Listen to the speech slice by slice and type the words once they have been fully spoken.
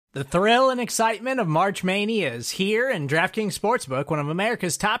The thrill and excitement of March Mania is here, and DraftKings Sportsbook, one of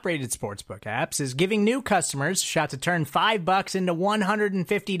America's top-rated sportsbook apps, is giving new customers a shot to turn $5 into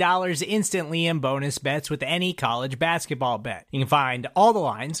 $150 instantly in bonus bets with any college basketball bet. You can find all the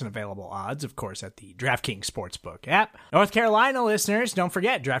lines and available odds, of course, at the DraftKings Sportsbook app. North Carolina listeners, don't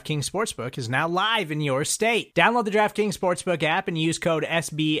forget, DraftKings Sportsbook is now live in your state. Download the DraftKings Sportsbook app and use code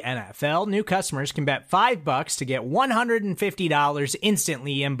SBNFL. New customers can bet $5 to get $150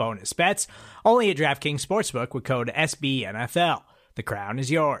 instantly in bonus bets, only at DraftKings Sportsbook with code SBNFL. The crown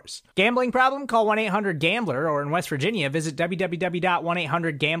is yours. Gambling problem? Call 1-800-GAMBLER, or in West Virginia, visit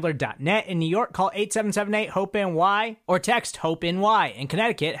www.1800gambler.net. In New York, call 877-8-HOPE-NY or text HOPE-NY. In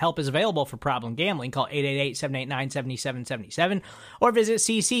Connecticut, help is available for problem gambling. Call 888-789-7777 or visit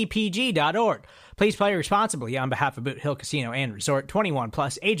ccpg.org. Please play responsibly on behalf of Boot Hill Casino and Resort. 21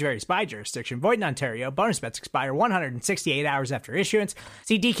 plus, age varies by jurisdiction. Void in Ontario. Bonus bets expire 168 hours after issuance.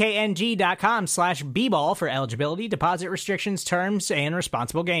 See dkng.com/bball for eligibility, deposit restrictions, terms, and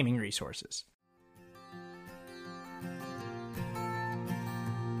responsible gaming resources.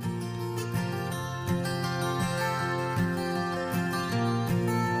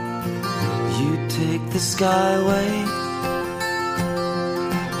 You take the skyway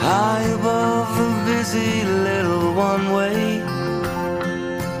high above the busy little one-way.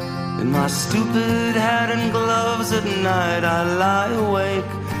 In my stupid hat and gloves at night I lie awake,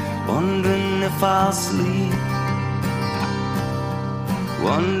 wondering if I'll sleep,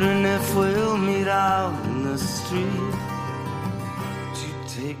 wondering if we'll meet out in the street. To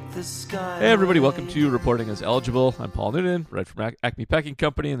take the skyway. Hey everybody, welcome to Reporting as Eligible. I'm Paul Noonan, right from Acme Packing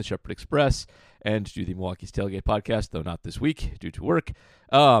Company and the Shepherd Express, and do the Milwaukee's Tailgate podcast, though not this week due to work.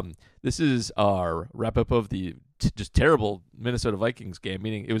 This is our wrap-up of the just terrible Minnesota Vikings game,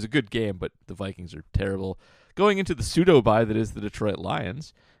 meaning it was a good game, but the Vikings are terrible, going into the pseudo-bye that is the Detroit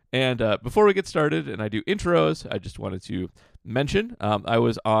Lions. And before we get started, and I do intros, I just wanted to mention I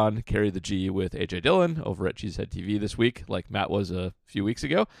was on Carry the G with AJ Dillon over at Cheesehead TV this week, like Matt was a few weeks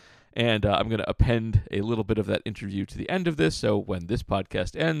ago. And I'm going to append a little bit of that interview to the end of this, so when this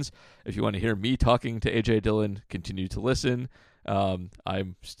podcast ends, if you want to hear me talking to AJ Dillon, continue to listen.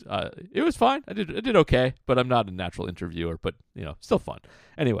 It was fine. I did okay, but I'm not a natural interviewer, but still fun.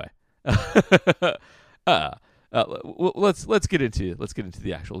 Anyway, let's get into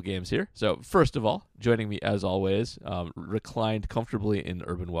the actual games here. So first of all, joining me as always, reclined comfortably in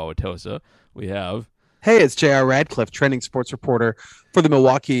urban Wauwatosa, we have. Hey, it's J.R. Radcliffe, trending sports reporter for the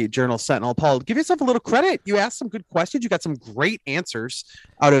Milwaukee Journal-Sentinel. Paul, give yourself a little credit. You asked some good questions. You got some great answers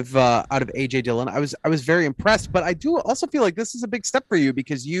out of AJ Dillon. I was very impressed, but I do also feel like this is a big step for you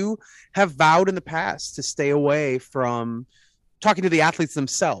because you have vowed in the past to stay away from talking to the athletes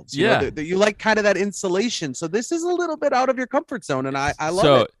themselves. You know, you like kind of that insulation. So this is a little bit out of your comfort zone, and I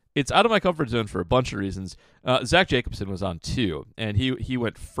love it. It's out of my comfort zone for a bunch of reasons. Zach Jacobson was on too, and he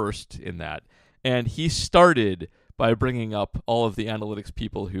went first in that. And he started by bringing up all of the analytics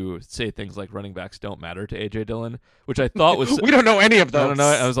people who say things like running backs don't matter to A.J. Dillon, which I thought was... We don't know any of those. I don't know.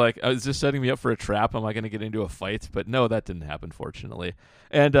 I was like, is this setting me up for a trap? Am I going to get into a fight? But no, that didn't happen, fortunately.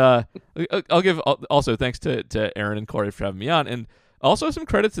 And I'll give also thanks to Aaron and Corey for having me on. And also some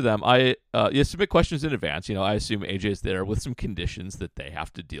credit to them. You submit questions in advance. I assume AJ's there with some conditions that they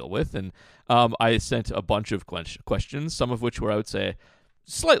have to deal with. And I sent a bunch of questions, some of which were, I would say,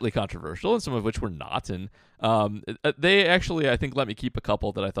 slightly controversial, and some of which were not, and they actually, I think, let me keep a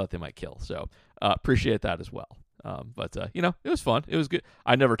couple that I thought they might kill, so appreciate that as well. But it was fun. It was good.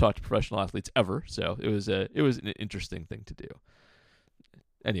 I never talked to professional athletes ever, so it was an interesting thing to do.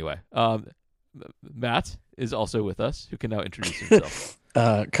 Anyway, Matt is also with us, who can now introduce himself.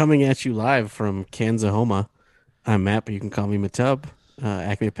 Coming at you live from Kansahoma, I'm Matt, but you can call me Matub,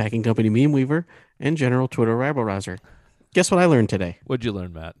 Acme Packing Company meme weaver, and general Twitter rabble-rouser. Guess what I learned today? What'd you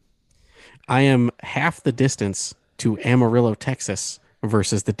learn, Matt? I am half the distance to Amarillo, Texas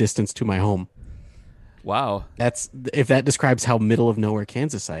versus the distance to my home. Wow. If that describes how middle of nowhere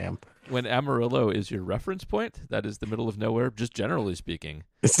Kansas I am. When Amarillo is your reference point, that is the middle of nowhere, just generally speaking.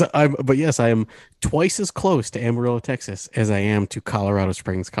 But yes, I am twice as close to Amarillo, Texas as I am to Colorado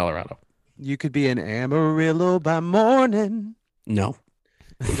Springs, Colorado. You could be in Amarillo by morning. No.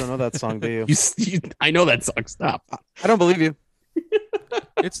 You don't know that song, do you? I know that song. Stop. I don't believe you.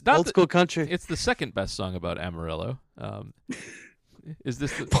 It's not old school country. It's the second best song about Amarillo. Is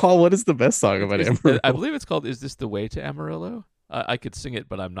this Paul? What is the best song about Amarillo? I believe it's called "Is This the Way to Amarillo?" I could sing it,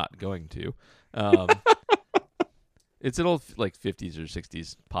 but I'm not going to. It's an old 50s or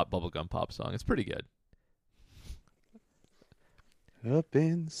 60s bubblegum pop song. It's pretty good. Up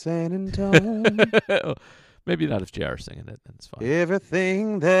in San Antonio. Maybe not if JR's singing it, then it's fine.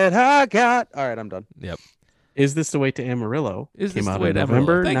 Everything that I got. All right, I'm done. Yep. Is This the Way to Amarillo? Is This Came the out Way in to Amarillo?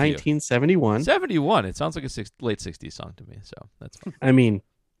 November Thank you. 1971. 71. It sounds like a late 60s song to me, so that's fine. I mean,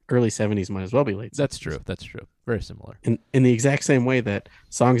 early 70s might as well be late 60s. That's true. That's true. Very similar. In the exact same way that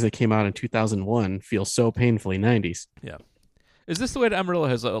songs that came out in 2001 feel so painfully 90s. Yeah. Is This the Way to Amarillo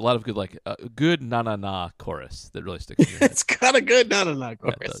has a lot of good, like, good na-na-na chorus that really sticks in your head. It's got a good chorus.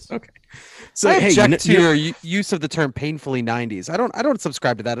 Yeah, it does. Okay. So I hey, object to your use of the term painfully 90s. I don't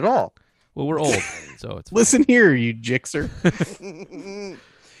subscribe to that at all. Well, we're old, so it's fine. listen here, you jixer.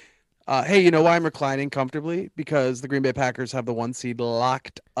 Hey, you know why I'm reclining comfortably? Because the Green Bay Packers have the 1 seed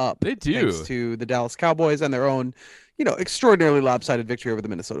locked up. They do. Thanks to the Dallas Cowboys and their own, extraordinarily lopsided victory over the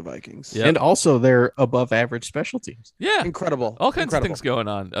Minnesota Vikings. Yep. And also their above average special teams. Yeah. Incredible. All kinds Incredible. of things going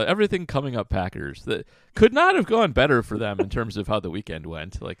on. Everything coming up Packers that could not have gone better for them in terms of how the weekend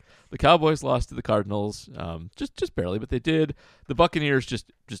went. Like the Cowboys lost to the Cardinals, just barely, but they did. The Buccaneers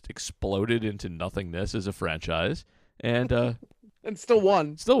just exploded into nothingness as a franchise, and And still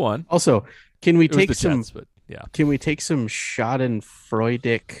won. Also, can we It was take the some Jets, but yeah, can we take some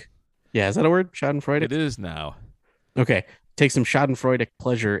Schadenfreudic? Yeah, is that a word? Schadenfreudic? it is now. Okay. Take some Schadenfreudic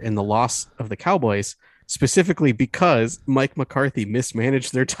pleasure in the loss of the Cowboys, specifically because Mike McCarthy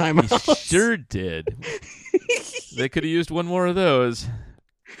mismanaged their He timeout. sure did. They could have used one more of those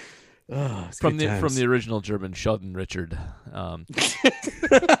Oh, it's from good the times. original German Sheldon Richard.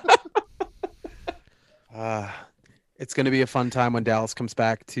 It's going to be a fun time when Dallas comes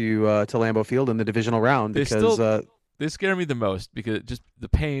back to Lambeau Field in the divisional round because They scare me the most because just the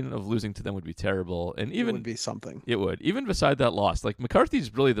pain of losing to them would be terrible, and it even would be something. it would. Even beside that loss, like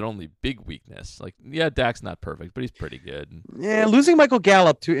McCarthy's really their only big weakness. Like, yeah, Dak's not perfect, but he's pretty good. And Yeah, losing Michael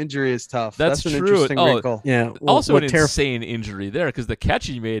Gallup to injury is tough. That's an true. interesting Oh, wrinkle. Yeah. Well, also, what an insane injury there because the catch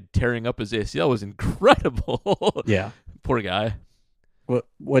he made tearing up his ACL was incredible. Yeah. Poor guy.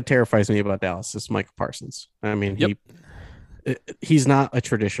 What terrifies me about Dallas is Micah Parsons. I mean, Yep. he's not a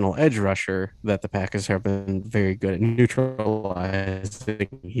traditional edge rusher that the Packers have been very good at neutralizing.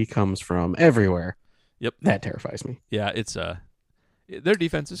 He comes from everywhere. Yep. That terrifies me. Yeah, it's their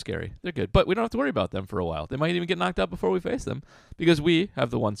defense is scary. They're good, but we don't have to worry about them for a while. They might even get knocked out before we face them because we have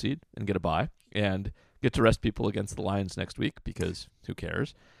the 1 seed and get a bye and get to rest people against the Lions next week because who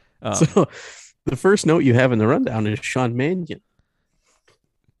cares? So the first note you have in the rundown is Sean Mannion.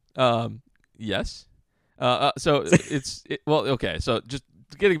 Yes. So well, okay. So just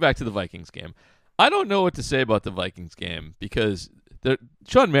getting back to the Vikings game, I don't know what to say about the Vikings game because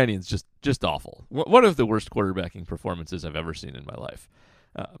Sean Mannion's just awful. One of the worst quarterbacking performances I've ever seen in my life.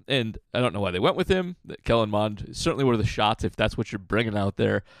 And I don't know why they went with him. Kellen Mond is certainly one of the shots if that's what you're bringing out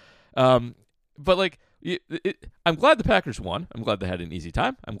there. But like, I'm glad the Packers won. I'm glad they had an easy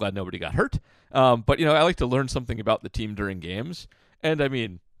time. I'm glad nobody got hurt. But I like to learn something about the team during games. And I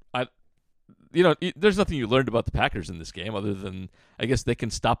mean, there's nothing you learned about the Packers in this game other than I guess they can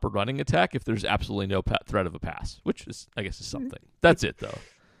stop a running attack if there's absolutely no threat of a pass, which is I guess is something. That's it though.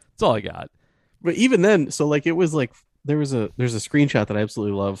 That's all I got. But even then, so like it was like there's a screenshot that I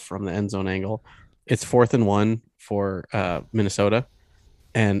absolutely love from the end zone angle. It's 4th and 1 for Minnesota,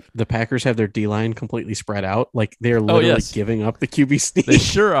 and the Packers have their D line completely spread out, like they're literally giving up the QB sneak. They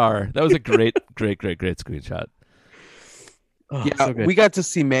sure are. That was a great screenshot. Oh, Yeah, so good. we got to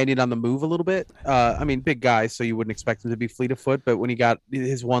see Mannion on the move a little bit. I mean, big guy, so you wouldn't expect him to be fleet of foot, but when he got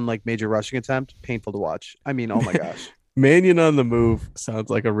his one like major rushing attempt, painful to watch. I mean, oh my gosh. Mannion on the move sounds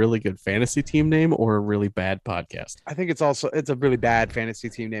like a really good fantasy team name or a really bad podcast. I think it's a really bad fantasy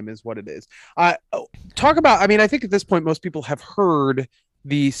team name is what it is. I think at this point most people have heard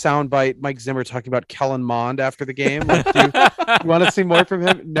the soundbite Mike Zimmer talking about Kellen Mond after the game. Like, do you want to see more from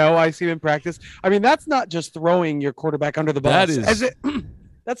him? No, I see him in practice. I mean, that's not just throwing your quarterback under the bus.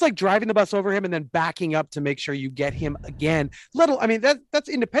 That's like driving the bus over him and then backing up to make sure you get him again. That's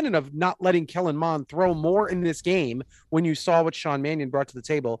independent of not letting Kellen Mond throw more in this game. When you saw what Sean Mannion brought to the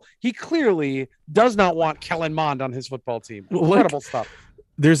table, he clearly does not want Kellen Mond on his football team. Incredible stuff.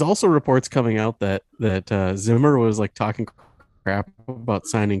 There's also reports coming out that Zimmer was like talking crap about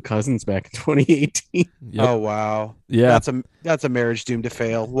signing Cousins back in 2018. Yep. Oh wow, Yeah, that's a marriage doomed to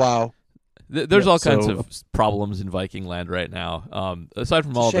fail. Wow. There's all kinds of problems in Viking land right now. Aside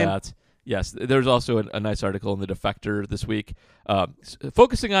from all that, yes, there's also a nice article in The Defector this week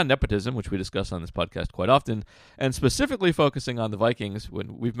focusing on nepotism, which we discuss on this podcast quite often, and specifically focusing on the Vikings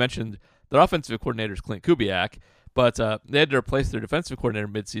when we've mentioned their offensive coordinator is Clint Kubiak, but they had to replace their defensive coordinator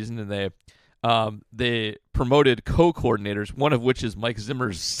midseason, and they promoted co-coordinators, one of which is Mike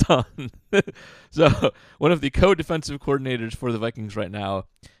Zimmer's son. So one of the co-defensive coordinators for the Vikings right now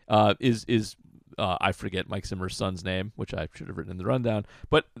is I forget Mike Zimmer's son's name, which I should have written in the rundown.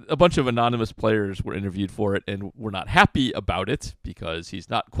 But a bunch of anonymous players were interviewed for it and were not happy about it because he's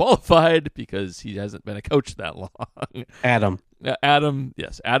not qualified because he hasn't been a coach that long. Adam.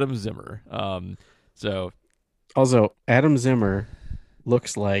 Adam Zimmer. So also, Adam Zimmer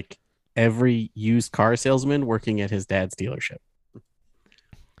looks like every used car salesman working at his dad's dealership.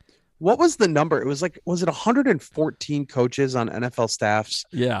 What was the number? It was like, was it 114 coaches on NFL staffs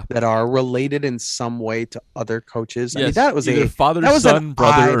yeah, that are related in some way to other coaches? yes, I mean, that was either a father, that was son, an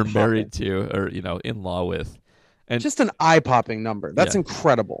brother, or eye-popping- married to, or in law with. And just an eye-popping number. That's Yeah.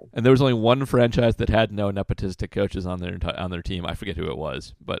 incredible. And there was only one franchise that had no nepotistic coaches on their team. I forget who it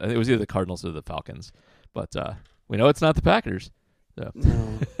was, but it was either the Cardinals or the Falcons. But we know it's not the Packers. So.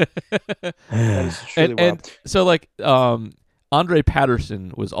 No. That is truly wild. and so like Andre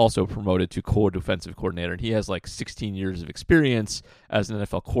Patterson was also promoted to co-defensive coordinator, and he has like 16 years of experience as an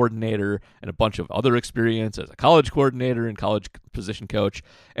NFL coordinator and a bunch of other experience as a college coordinator and college position coach,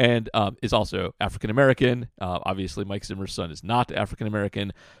 and is also African-American. Obviously, Mike Zimmer's son is not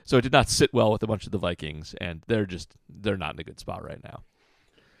African-American, so it did not sit well with a bunch of the Vikings, and they're not in a good spot right now.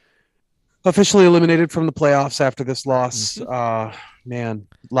 Officially eliminated from the playoffs after this loss. Man,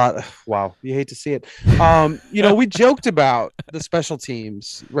 wow, you hate to see it. We joked about the special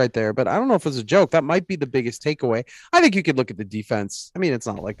teams right there, but I don't know if it was a joke. That might be the biggest takeaway. I think you could look at the defense. I mean, it's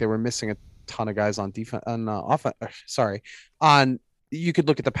not like they were missing a ton of guys on defense you could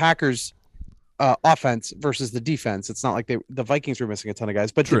look at the Packers offense versus the defense. It's not like the Vikings were missing a ton of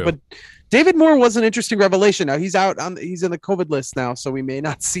guys, but David Moore was an interesting revelation. Now he's he's in the COVID list now, so we may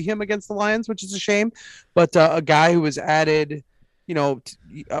not see him against the Lions, which is a shame. But a guy who was added,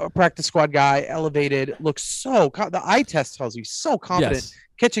 a practice squad guy, elevated, looks the eye test tells you so confident,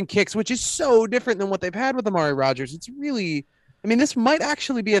 catching kicks, which is so different than what they've had with Amari Rodgers. It's really, I mean, this might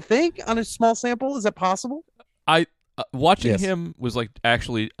actually be a thing on a small sample. Is that possible? Watching him was like,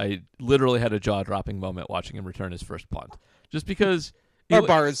 actually, I literally had a jaw-dropping moment watching him return his first punt, just because our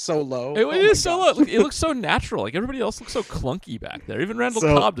bar is so low. It is so low. It looks so natural. Like everybody else looks so clunky back there. Even Randall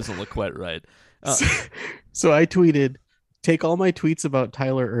Cobb doesn't look quite right. So I tweeted, take all my tweets about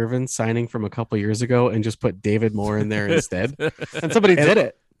Tyler Ervin signing from a couple years ago and just put David Moore in there instead. And somebody did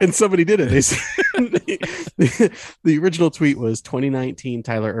it. And somebody did it. They said, the original tweet was 2019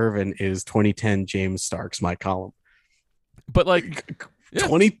 Tyler Ervin is 2010 James Starks, my column. But like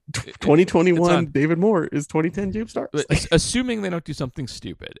 2021 David Moore is 2010 James Starks. Assuming they don't do something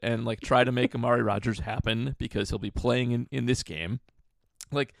stupid and like try to make Amari Rodgers happen because he'll be playing in this game.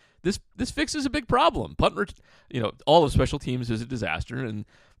 Like this fixes a big problem. All of special teams is a disaster, and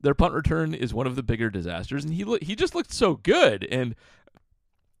their punt return is one of the bigger disasters. And he just looked so good. And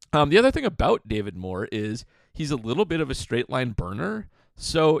the other thing about David Moore is he's a little bit of a straight line burner.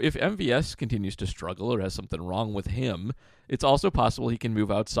 So if MVS continues to struggle or has something wrong with him, it's also possible he can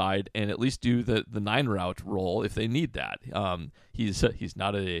move outside and at least do the 9 route role if they need that. He's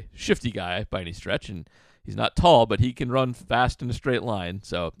not a shifty guy by any stretch, and he's not tall, but he can run fast in a straight line.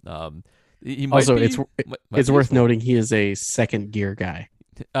 So he might also, be, it's worth noting he is a second gear guy.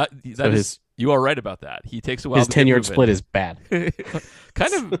 You are right about that. He takes a while. His 10-yard split is bad.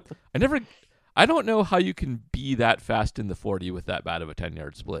 I don't know how you can be that fast in the 40 with that bad of a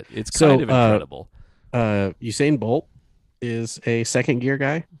 10-yard split. It's kind of incredible. Usain Bolt is a second gear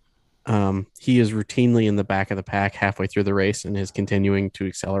guy. He is routinely in the back of the pack halfway through the race and is continuing to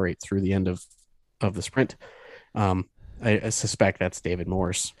accelerate through the end of the sprint. I suspect that's David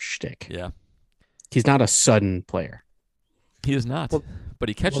Moore's shtick. Yeah. He's not a sudden player. He is not, but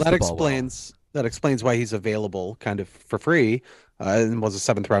he catches the ball That explains why he's available kind of for free and was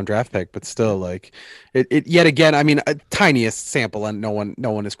a 7th round draft pick, but still like it yet again, I mean, a tiniest sample, and no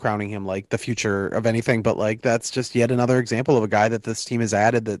one is crowning him like the future of anything, but like that's just yet another example of a guy that this team has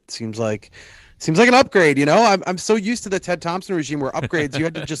added that seems like an upgrade. I'm so used to the Ted Thompson regime where upgrades you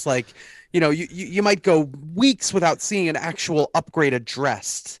had to just like, you might go weeks without seeing an actual upgrade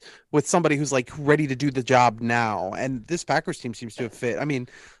addressed with somebody who's like ready to do the job now. And this Packers team seems to have fit. I mean,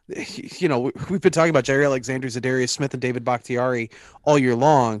 we've been talking about Jerry Alexander, Zadarius Smith, and David Bakhtiari all year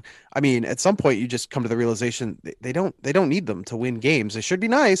long. I mean, at some point you just come to the realization they don't need them to win games. They should be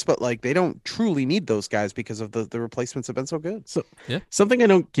nice, but like they don't truly need those guys because of the replacements have been so good. So something I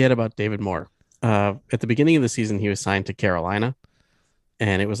don't get about David Moore. At the beginning of the season, he was signed to Carolina,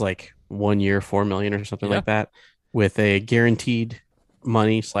 and it was like 1 year, $4 million or something like that, with a guaranteed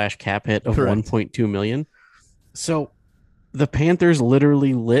money / cap hit of $1.2 million. So the Panthers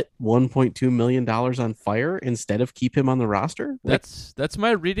literally lit $1.2 million on fire instead of keep him on the roster. That's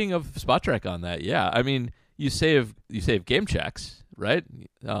my reading of Spot Track on that. Yeah, I mean, you save game checks, right?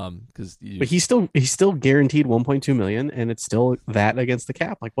 Because But he's still guaranteed 1.2 million, and it's still that against the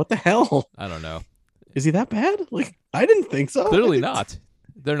cap. Like, what the hell? I don't know. Is he that bad? Like, I didn't think so. Clearly not.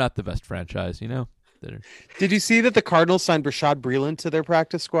 They're not the best franchise, you know. Did you see that the Cardinals signed Rashad Breeland to their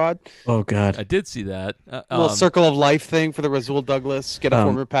practice squad? Oh God, I did see that. Little circle of life thing for the Rasul Douglas. Get a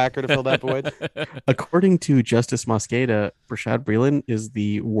former Packer to fill that void. According to Justice Mosqueda, Rashad Breeland is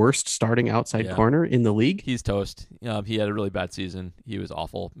the worst starting outside corner in the league. He's toast. He had a really bad season. He was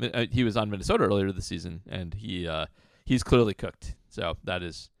awful. He was on Minnesota earlier this season, and he's clearly cooked. So that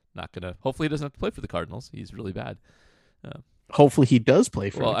is not gonna. Hopefully, he doesn't have to play for the Cardinals. He's really bad. Hopefully, he does play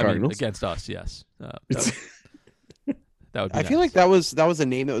for the Cardinals. I mean, against us. Yes. That would be I feel like that was a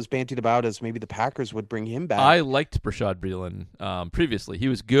name that was bantied about as maybe the Packers would bring him back. I liked Rashad Breeland previously. He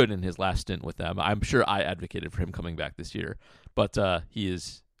was good in his last stint with them. I'm sure I advocated for him coming back this year, but he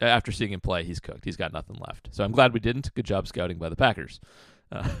is, after seeing him play, he's cooked. He's got nothing left. So I'm glad we didn't. Good job scouting by the Packers.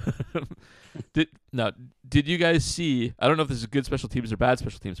 Did you guys see? I don't know if this is good special teams or bad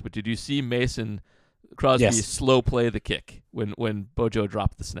special teams, but did you see Mason Crosby slow play the kick when Bojo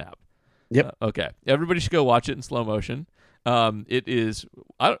dropped the snap? Yep. Okay. Everybody should go watch it in slow motion. It is.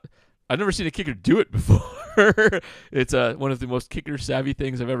 I've never seen a kicker do it before. It's one of the most kicker savvy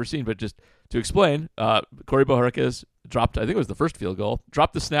things I've ever seen. But just to explain, Corey Bojarquez dropped. I think it was the first field goal.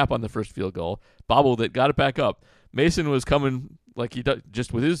 Dropped the snap on the first field goal. Bobbled it. Got it back up. Mason was coming like he does,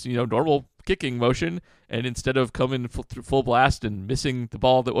 just with his normal kicking motion, and instead of coming full blast and missing the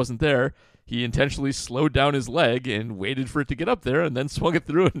ball that wasn't there, he intentionally slowed down his leg and waited for it to get up there, and then swung it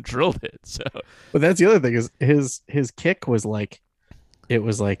through and drilled it. So, but that's the other thing is his kick was like it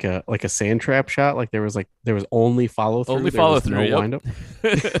was like a sand trap shot. Like there was only follow through. Only follow through. No wind up.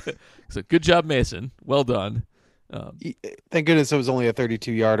 So good job, Mason. Well done. Thank goodness it was only a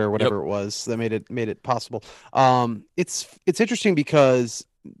 32-yard or whatever it was that made it possible. It's interesting because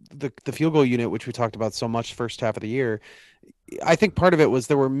the field goal unit, which we talked about so much first half of the year, I think part of it was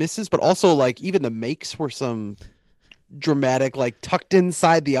there were misses, but also like even the makes were some dramatic, like tucked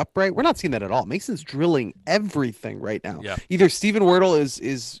inside the upright. We're not seeing that at all. Mason's drilling everything right now. Yeah. Either Steven Wirtle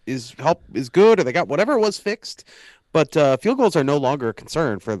is good, or they got whatever was fixed. But field goals are no longer a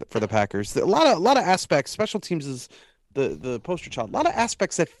concern for the Packers. A lot of aspects. Special teams is the poster child. A lot of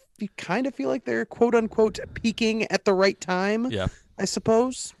aspects that you kind of feel like they're quote unquote peaking at the right time. Yeah, I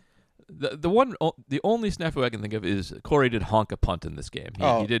suppose. The only snafu I can think of is Corey did honk a punt in this game.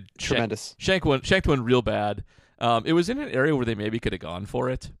 He did tremendous. Shanked one real bad. It was in an area where they maybe could have gone for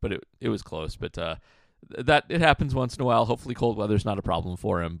it, but it was close. But that it happens once in a while. Hopefully, cold weather's not a problem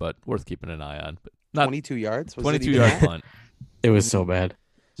for him, but worth keeping an eye on. But not 22 yards. 22-yard punt. It was so bad.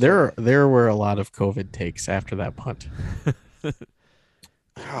 There were a lot of COVID takes after that punt.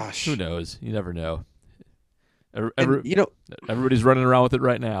 Gosh, who knows? You never know. Everybody's running around with it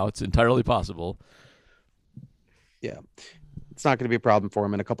right now. It's entirely possible. Yeah, it's not going to be a problem for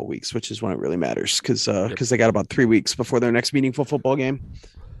them in a couple weeks, which is when it really matters because they got about 3 weeks before their next meaningful football game.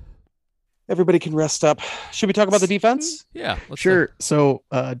 Everybody can rest up. Should we talk about the defense? Yeah, sure. So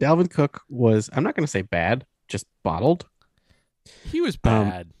Dalvin Cook was, I'm not going to say bad, just bottled. He was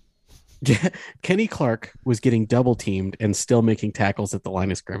bad. Kenny Clark was getting double teamed and still making tackles at the line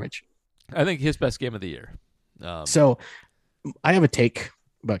of scrimmage. I think his best game of the year. So I have a take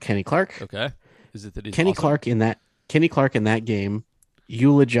about Kenny Clark. Okay. Is it that he's Kenny awesome? Clark in that game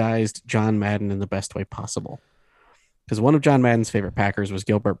eulogized John Madden in the best way possible. Because one of John Madden's favorite Packers was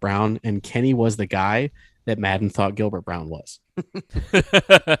Gilbert Brown, and Kenny was the guy that Madden thought Gilbert Brown was.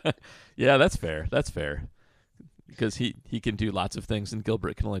 Yeah, that's fair. That's fair. Because he can do lots of things, and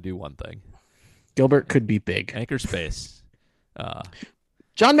Gilbert can only do one thing. Gilbert could be big. Anchor space.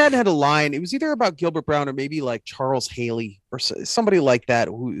 John Madden had a line. It was either about Gilbert Brown or maybe like Charles Haley or somebody like that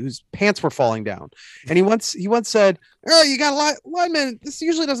whose pants were falling down. And he once said, "Oh, you got a lineman. This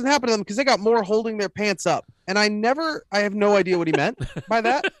usually doesn't happen to them because they got more holding their pants up." And I have no idea what he meant by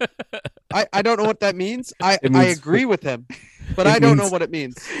that. I don't know what that means. I agree with him, but I don't know what it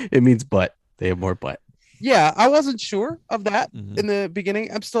means. It means butt. They have more butt. Yeah, I wasn't sure of that in the beginning.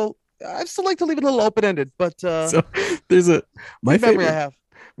 I still like to leave it a little open ended, but so there's my favorite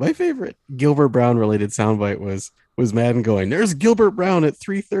Gilbert Brown related soundbite was Madden going, "There's Gilbert Brown at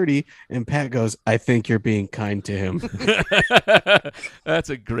 3:30," and Pat goes, "I think you're being kind to him." That's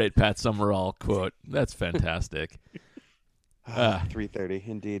a great Pat Summerall quote. That's fantastic. 3:30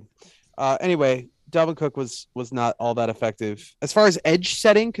 indeed. Anyway, Dalvin Cook was not all that effective as far as edge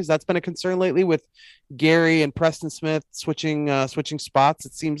setting, because that's been a concern lately with Gary and Preston Smith switching spots.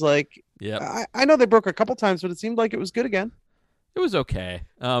 It seems like I know they broke a couple times, but it seemed like it was good again. It was okay.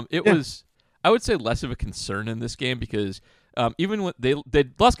 It was, I would say, less of a concern in this game because even when they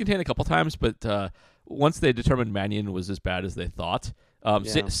lost contain a couple times, but once they determined Mannion was as bad as they thought,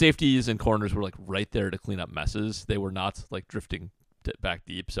 safeties and corners were like right there to clean up messes. They were not like drifting back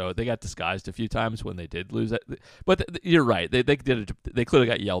deep, so they got disguised a few times when they did lose it. But you're right; they clearly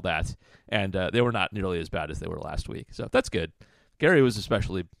got yelled at, and they were not nearly as bad as they were last week. So that's good. Gary was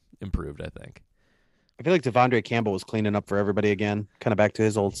especially improved, I think. I feel like Devondre Campbell was cleaning up for everybody again, kind of back to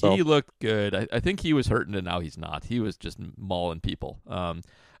his old self. He looked good. I think he was hurting, and now he's not. He was just mauling people.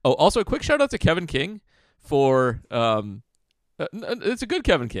 Also a quick shout out to Kevin King for. It's a good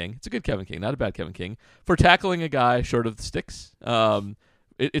Kevin King. It's a good Kevin King, not a bad Kevin King, for tackling a guy short of the sticks.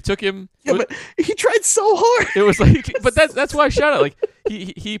 It took him. Yeah, but he tried so hard. It was like, but that's why I shout out. Like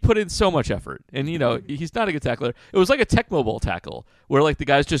he put in so much effort, and he's not a good tackler. It was like a Tech Mobile tackle where like the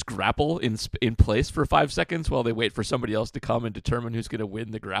guys just grapple in place for 5 seconds while they wait for somebody else to come and determine who's going to win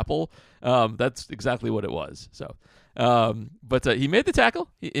the grapple. That's exactly what it was. So, but he made the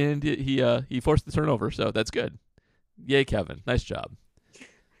tackle and he forced the turnover. So that's good. Yay, Kevin! Nice job.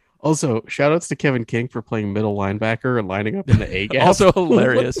 Also, shout outs to Kevin King for playing middle linebacker and lining up in the A gap. Also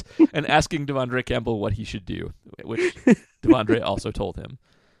hilarious. And asking Devondre Campbell what he should do, which Devondre also told him.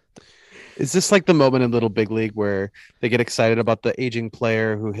 Is this like the moment in Little Big League where they get excited about the aging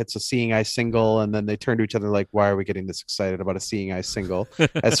player who hits a seeing eye single, and then they turn to each other like, "Why are we getting this excited about a seeing eye single?"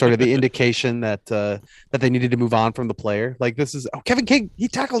 As sort of the indication that they needed to move on from the player. Like this is Kevin King. He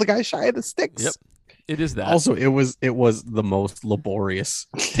tackled the guy shy of the sticks. Yep. It is that. Also, it was the most laborious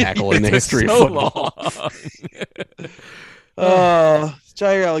tackle in the history so of football.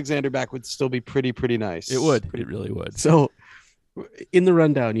 Jair Alexander back would still be pretty nice. It would. It really would. So, in the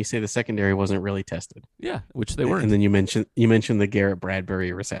rundown, you say the secondary wasn't really tested. Yeah, which they weren't. And then you mentioned the Garrett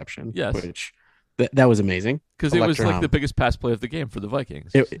Bradbury reception. Yes, which that was amazing because it was like the biggest pass play of the game for the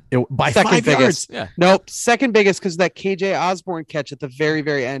Vikings. It by second 5 biggest. yards. Yeah. Nope, second biggest because that KJ Osborne catch at the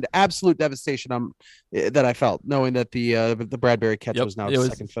very end, absolute devastation that I felt knowing that the Bradbury catch was now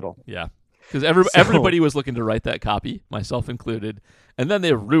second fiddle. Yeah, because everybody was looking to write that copy, myself included, and then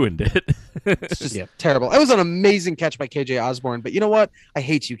they ruined it. It's just terrible. It was an amazing catch by KJ Osborne, but you know what? I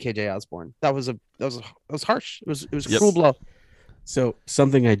hate you, KJ Osborne. That was harsh. It was a cruel blow. So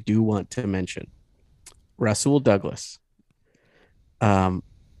something I do want to mention. Rasul Douglas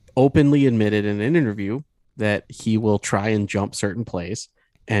openly admitted in an interview that he will try and jump certain plays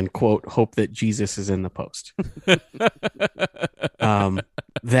and, quote, hope that Jesus is in the post.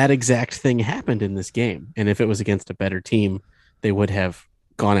 That exact thing happened in this game. And if it was against a better team, they would have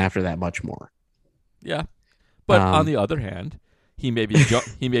gone after that much more. Yeah. But on the other hand, he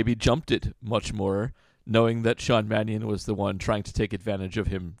maybe jumped it much more, knowing that Sean Mannion was the one trying to take advantage of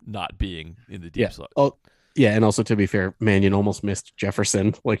him not being in the deep slot. Oh, yeah, and also to be fair, Mannion almost missed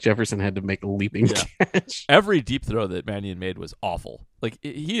Jefferson. Like Jefferson had to make a leaping catch. Every deep throw that Mannion made was awful. Like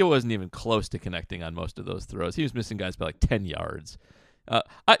he wasn't even close to connecting on most of those throws. He was missing guys by like 10 yards.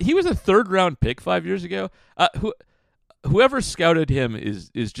 He was a 3rd-round pick 5 years ago. Whoever scouted him is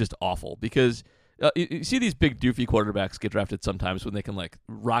just awful because you see these big doofy quarterbacks get drafted sometimes when they can like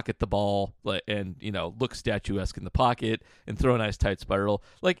rocket the ball and look statuesque in the pocket and throw a nice tight spiral.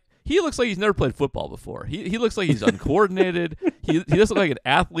 Like he looks like he's never played football before. He looks like he's uncoordinated. he doesn't look like an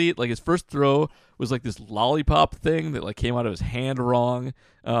athlete. Like his first throw was like this lollipop thing that like came out of his hand wrong.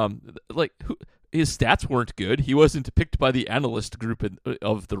 His stats weren't good. He wasn't picked by the analyst group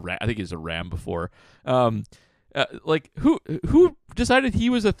of the Ram. I think he's a Ram before. Who decided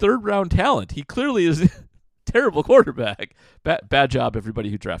he was a 3rd-round talent? He clearly is a terrible quarterback. Bad job, everybody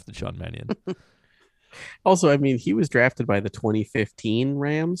who drafted Sean Mannion. Also, I mean, he was drafted by the 2015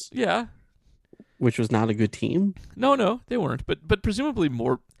 Rams. Yeah. Which was not a good team. No, they weren't. But presumably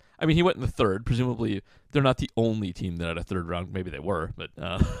more. I mean, he went in the 3rd. Presumably, they're not the only team that had a 3rd round. Maybe they were, but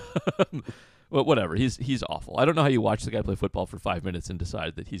well, whatever. He's awful. I don't know how you watch the guy play football for 5 minutes and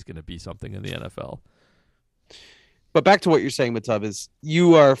decide that he's going to be something in the NFL. But back to what you're saying, Matub, is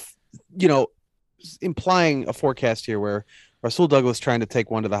you are, implying a forecast here where Rasul Douglas trying to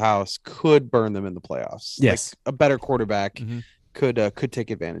take one to the house could burn them in the playoffs. Yes, like a better quarterback could take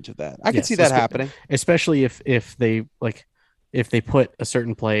advantage of that. I could see that happening, especially if they put a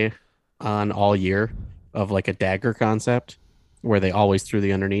certain play on all year of like a dagger concept where they always threw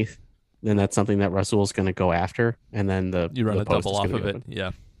the underneath. Then that's something that Rasul's going to go after, and then you run the a double off of it.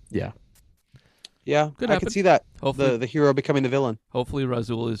 Yeah. Yeah, could I happen. could see that. Hopefully, the hero becoming the villain. Hopefully,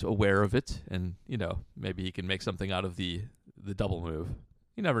 Rasul is aware of it, and maybe he can make something out of the double move.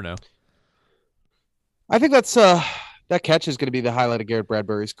 You never know. I think that catch is going to be the highlight of Garrett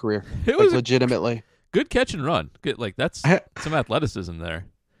Bradbury's career. It was legitimately good catch and run. Good, like that's some athleticism there.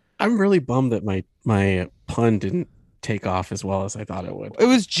 I'm really bummed that my pun take off as well as I thought it would. It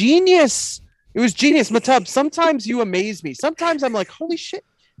was genius. Matub, sometimes you amaze me. Sometimes I'm like, holy shit,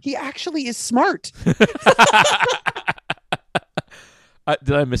 he actually is smart.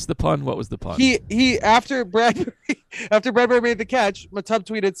 Did I miss the pun? What was the pun? He after Bradbury made the catch, Matub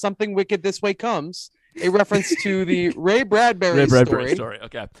tweeted something wicked this way comes, a reference to the Ray Bradbury story.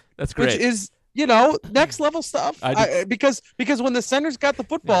 Okay, that's great. Which is, next level stuff. Because when the center's got the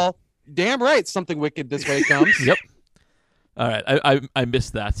football, damn right, something wicked this way comes. Yep. All right, I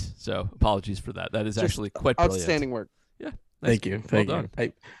missed that, so apologies for that. That is just actually quite brilliant. Outstanding work. Yeah, thank you. Well done.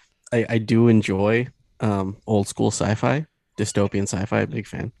 I do enjoy old school sci-fi, dystopian sci-fi. Big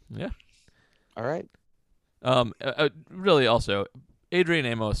fan. Yeah. All right. Really, also, Adrian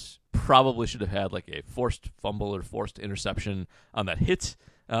Amos probably should have had like a forced fumble or forced interception on that hit.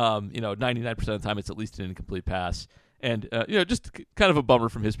 99% of the time it's at least an incomplete pass. And, just kind of a bummer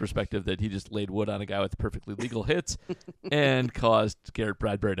from his perspective that he just laid wood on a guy with a perfectly legal hit and caused Garrett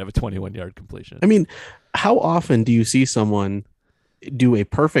Bradbury to have a 21-yard completion. I mean, how often do you see someone do a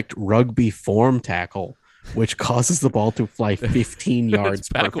perfect rugby form tackle, which causes the ball to fly 15 yards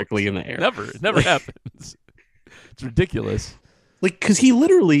perfectly in the air? It never happens. It's ridiculous. Like, because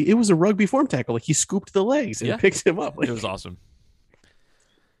it was a rugby form tackle. Like, he scooped the legs and picked him up. Like, it was awesome.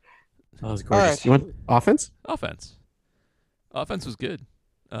 That was gorgeous. Right. You want offense? Offense was good.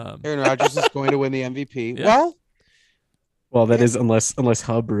 Aaron Rodgers is going to win the MVP. Yeah. Well, that is unless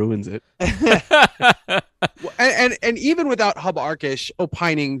Hub ruins it. and even without Hub Arkish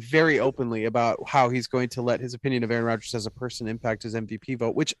opining very openly about how he's going to let his opinion of Aaron Rodgers as a person impact his MVP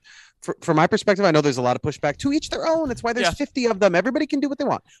vote, which from my perspective, I know there's a lot of pushback. To each their own. It's why there's 50 of them. Everybody can do what they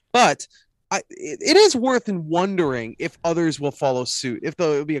want. But it is worth wondering if others will follow suit, if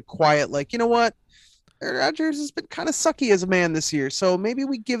there'll be a quiet, like, you know what? Aaron Rodgers has been kind of sucky as a man this year, so maybe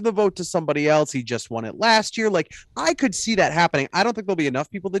we give the vote to somebody else. He just won it last year. Like, I could see that happening. I don't think there'll be enough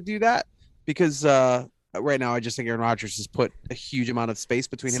people to do that because right now I just think Aaron Rodgers has put a huge amount of space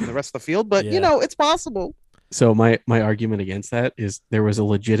between him and the rest of the field. But, it's possible. So my argument against that is there was a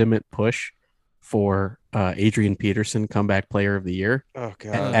legitimate push for Adrian Peterson comeback player of the year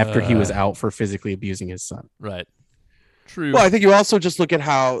after he was out for physically abusing his son. Right. True. Well, I think you also just look at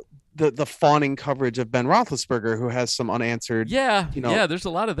how the fawning coverage of Ben Roethlisberger, who has some unanswered. Yeah, there's a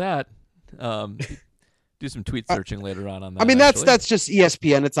lot of that. Do some tweet searching later on that. I mean, that's just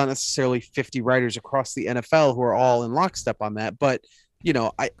ESPN. It's not necessarily 50 writers across the NFL who are all in lockstep on that. But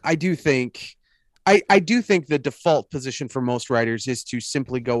I do think the default position for most writers is to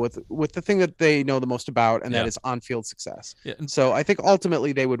simply go with the thing that they know the most about, and that is on-field success. Yeah. And so I think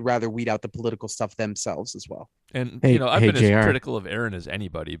ultimately they would rather weed out the political stuff themselves as well. And I've been as critical of Aaron as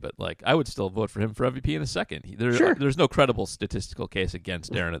anybody, but like I would still vote for him for MVP in a second. There's no credible statistical case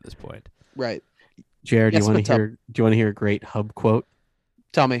against Aaron at this point. Right. Jared, do you want to hear a great Hub quote?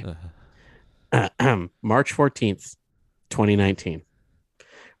 Tell me. March 14th, 2019.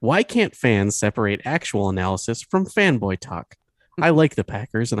 Why can't fans separate actual analysis from fanboy talk? I like the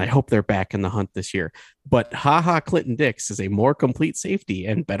Packers, and I hope they're back in the hunt this year. But Clinton Dix is a more complete safety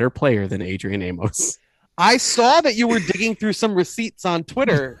and better player than Adrian Amos. I saw that you were digging through some receipts on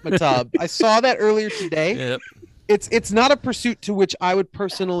Twitter, Matab. I saw that earlier today. Yep. It's not a pursuit to which I would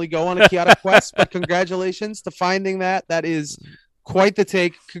personally go on a Kiata quest, but congratulations to finding that. That is quite the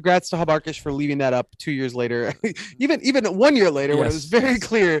take. Congrats to Hub Arkish for leaving that up 2 years later. even 1 year later, when it was very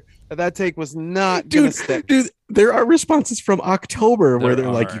clear that take was not going to stick. Dude, there are responses from October where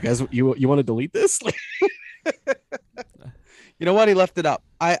they're like, you guys, you want to delete this? You know what? He left it up.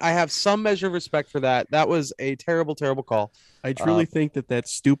 I have some measure of respect for that. That was a terrible, terrible call. I truly think that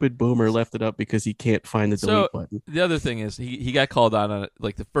stupid boomer left it up because he can't find the delete button. The other thing is he got called on it.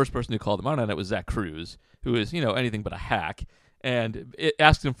 Like the first person who called him on it was Zach Cruz, who is, anything but a hack. And it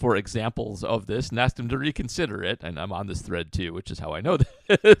asked him for examples of this and asked him to reconsider it. And I'm on this thread too, which is how I know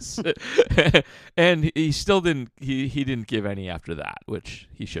this. And he still didn't. He didn't give any after that, which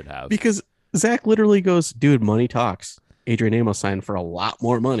he should have. Because Zach literally goes, "Dude, money talks." Adrian Amos signed for a lot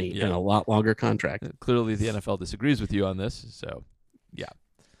more money and a lot longer contract. Clearly, the NFL disagrees with you on this. So, yeah.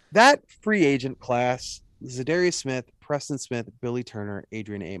 That free agent class: Zadarius Smith, Preston Smith, Billy Turner,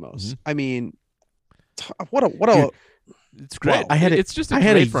 Adrian Amos. Mm-hmm. I mean, what a. It's great. Well, it's just a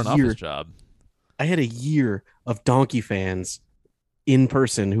great front office job. I had a year of Donkey fans in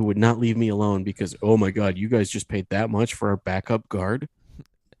person who would not leave me alone because, oh my God, you guys just paid that much for our backup guard.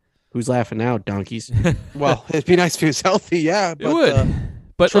 Who's laughing now, donkeys? Well, it'd be nice if he was healthy, yeah. But, it would.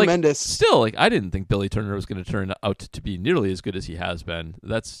 But tremendous. Still, I didn't think Billy Turner was going to turn out to be nearly as good as he has been.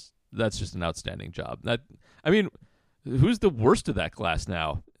 That's just an outstanding job. Who's the worst of that class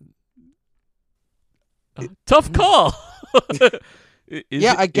now? Tough call.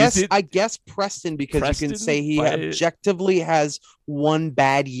 I guess Preston, because you can say he objectively has one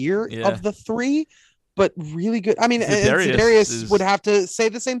bad year of the three, but really good. I mean, Za'Darius would have to say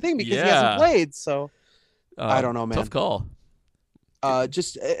the same thing because he hasn't played. So I don't know, man. Tough call.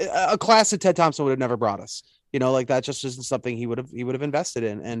 Just a class that Ted Thompson would have never brought us. Like that just isn't something he would have invested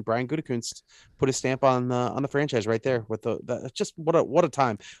in. And Brian Gutekunst put a stamp on the franchise right there with the just what a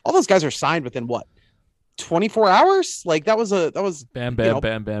time. All those guys are signed within 24 hours. Like that was bam, bam,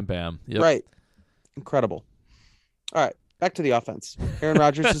 bam, bam. Yep. Right. Incredible. All right. Back to the offense. Aaron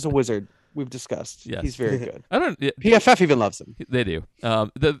Rodgers is a wizard. We've discussed. Yes. He's very good. PFF even loves him. They do.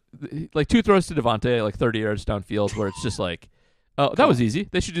 The like 2 throws to Devontae, like 30 yards downfield, where it's just like, oh, that was easy.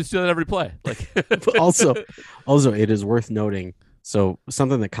 They should just do that every play. Like, also, it is worth noting. So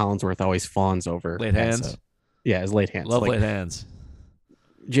something that Collinsworth always fawns over. Late hands. Is late hands. Love late hands.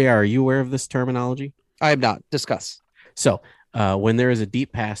 JR, are you aware of this terminology? I am not. Discuss. So when there is a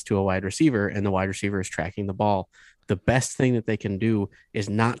deep pass to a wide receiver and the wide receiver is tracking the ball, the best thing that they can do is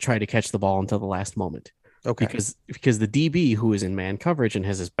not try to catch the ball until the last moment. Okay. Because the DB, who is in man coverage and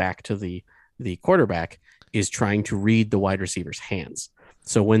has his back to the quarterback, is trying to read the wide receiver's hands.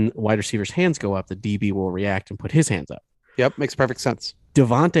 So when wide receiver's hands go up, the DB will react and put his hands up. Yep, makes perfect sense.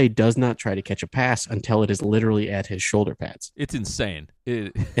 Devontae does not try to catch a pass until it is literally at his shoulder pads. It's insane.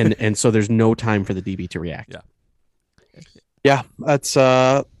 And so there's no time for the DB to react. Yeah, that's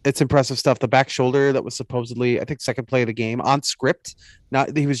it's impressive stuff. The back shoulder that was supposedly, I think, second play of the game on script.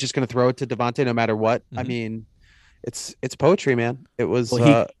 Not he was just going to throw it to Devontae no matter what. Mm-hmm. I mean, it's poetry, man. It was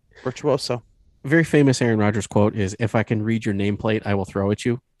virtuoso. A very famous Aaron Rodgers quote is, "If I can read your nameplate, I will throw at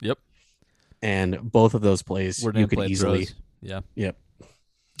you." Yep. And both of those plays, you could easily. Throws. Yeah. Yep.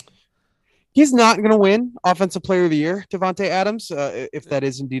 He's not going to win Offensive Player of the Year, Devontae Adams, if that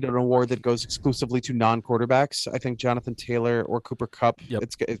is indeed an award that goes exclusively to non-quarterbacks. I think Jonathan Taylor or Cooper Kupp. Yep.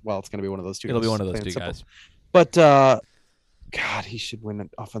 It's going to be one of those two. It'll be one of those two guys. But God, he should win an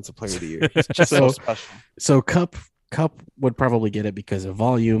Offensive Player of the Year. He's just so special. So Kupp would probably get it because of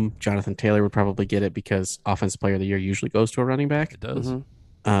volume. Jonathan Taylor would probably get it because Offensive Player of the Year usually goes to a running back. It does.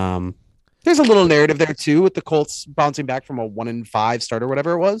 Mm-hmm. There's a little narrative there too with the Colts bouncing back from a 1-5 start or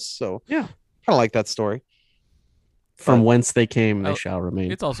whatever it was. So yeah, kind of like that story. From whence they came, they shall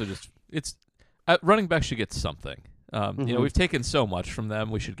remain. It's also just running back should get something. We've taken so much from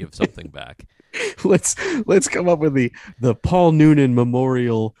them. We should give something back. Let's come up with the Paul Noonan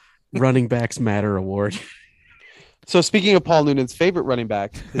Memorial Running Backs Matter Award. So speaking of Paul Noonan's favorite running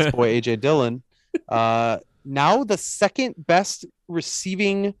back, his boy AJ Dillon, now the second best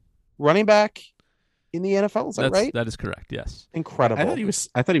receiving running back in the NFL. Is that right? That is correct. Yes. Incredible. I thought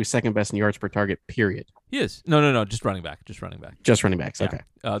he was second best in yards per target. Period. He is. No. Just running back. Just running backs. Yeah.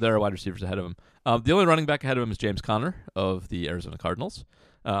 Okay. There are wide receivers ahead of him. The only running back ahead of him is James Conner of the Arizona Cardinals.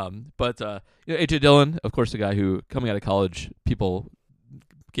 But AJ Dillon, of course, the guy who coming out of college, people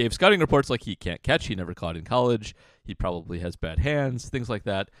gave scouting reports like he can't catch. He never caught in college. He probably has bad hands, things like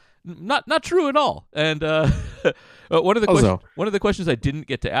that. Not true at all. And one of the questions I didn't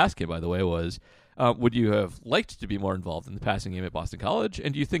get to ask him, by the way, was, would you have liked to be more involved in the passing game at Boston College?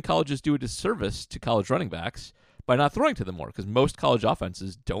 And do you think colleges do a disservice to college running backs by not throwing to them more? Because most college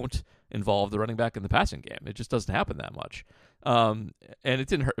offenses don't involve the running back in the passing game. It just doesn't happen that much. And it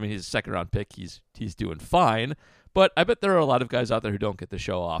didn't hurt. I mean, he's a second-round pick. He's doing fine. But I bet there are a lot of guys out there who don't get to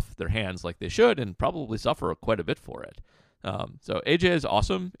show off their hands like they should and probably suffer quite a bit for it. So AJ is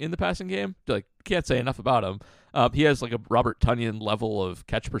awesome in the passing game. Like, can't say enough about him. He has like a Robert Tonyan level of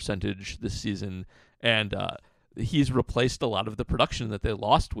catch percentage this season, and he's replaced a lot of the production that they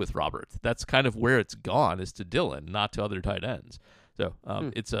lost with Robert. That's kind of where it's gone, is to Dillon, not to other tight ends. So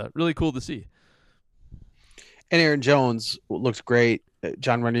it's really cool to see. And Aaron Jones looks great.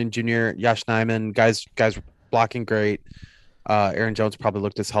 John Runyon Jr., Yash Nyman, guys blocking great. Aaron Jones probably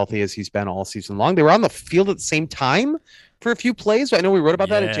looked as healthy as he's been all season long. They were on the field at the same time for a few plays. I know we wrote about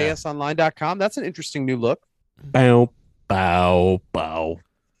that at jsonline.com. That's an interesting new look. Bow, bow, bow.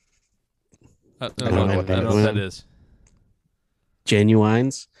 I don't know what that is.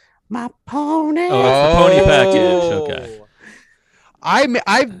 Genuines. My pony. Oh, it's the pony package. Okay.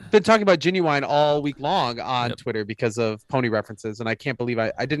 I've been talking about Genuine all week long on Twitter because of pony references, and I can't believe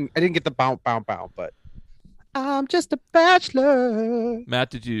I didn't get the bow, but I'm just a bachelor. Matt,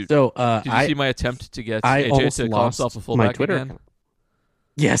 did you see my attempt to get AJ to call himself a fullback again? Account.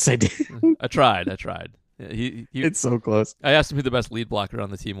 Yes, I did. I tried. It's so close. I asked him who the best lead blocker on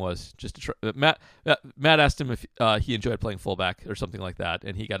the team was. Just to try. Matt asked him if he enjoyed playing fullback or something like that,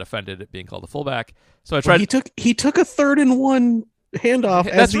 and he got offended at being called a fullback. So I tried. He took a 3rd and 1 handoff.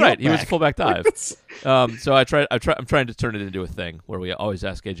 That's as the right. He was a Outback. fullback dive. So I'm trying to turn it into a thing where we always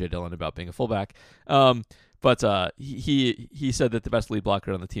ask AJ Dillon about being a fullback. But he said that the best lead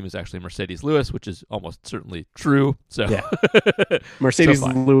blocker on the team is actually Mercedes Lewis, which is almost certainly true. So Yeah. Mercedes So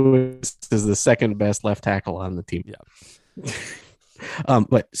fine. Lewis is the second best left tackle on the team. Yeah.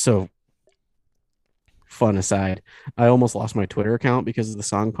 But so fun aside, I almost lost my Twitter account because of the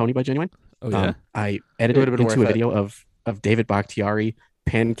song "Pony" by Genuine. Oh yeah. I It edited would've been into a worth it. video of David Bakhtiari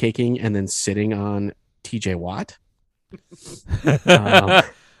pancaking and then sitting on TJ Watt.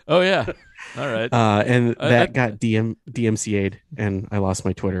 Oh yeah. All right. And I- that got DMCA'd, and I lost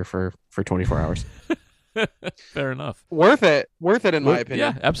my Twitter for 24 hours. Fair enough. Worth it in my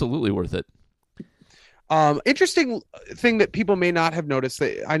opinion. Yeah, absolutely worth it. Interesting thing that people may not have noticed.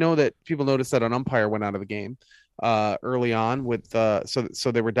 That I know that people noticed that an umpire went out of the game early on with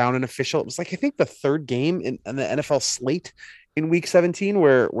so they were down an official. It was like I think the third game in the NFL slate in week 17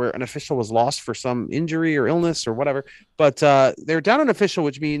 where an official was lost for some injury or illness or whatever. But they're down an official,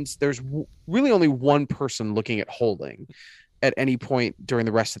 which means there's really only one person looking at holding at any point during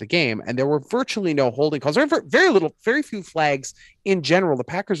the rest of the game, and there were virtually no holding calls. There were very few flags in general. The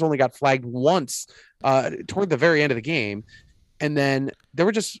Packers only got flagged once toward the very end of the game, and then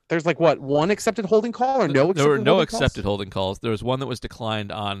there's like one accepted holding call or no? There were no holding accepted calls? holding calls. There was one that was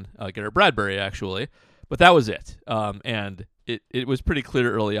declined on Garrett Bradbury actually, but that was it. And it was pretty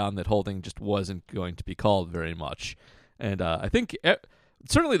clear early on that holding just wasn't going to be called very much, and I think.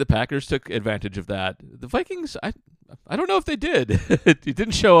 Certainly, the Packers took advantage of that. The Vikings, I don't know if they did. It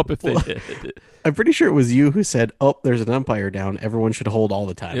didn't show up if they did. I'm pretty sure it was you who said, "Oh, there's an umpire down. Everyone should hold all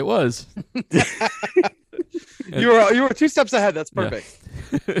the time." It was. You were 2 steps ahead. That's perfect.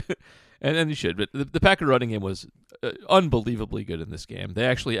 and you should. But the Packer running game was unbelievably good in this game. They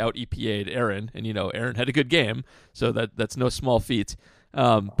actually out EPA'd Aaron, and Aaron had a good game, so that's no small feat.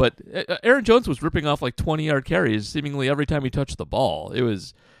 But Aaron Jones was ripping off like 20-yard carries seemingly every time he touched the ball. It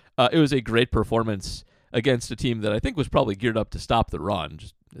was a great performance against a team that I think was probably geared up to stop the run,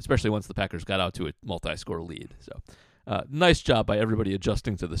 especially once the Packers got out to a multi-score lead. So nice job by everybody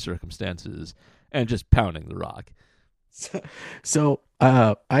adjusting to the circumstances and just pounding the rock. So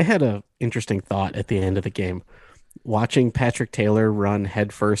I had an interesting thought at the end of the game. Watching Patrick Taylor run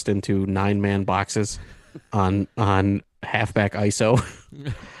headfirst into 9-man boxes on halfback ISO.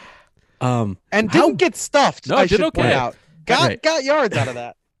 And didn't get stuffed. No, I did should okay. point out. Right. Got yards out of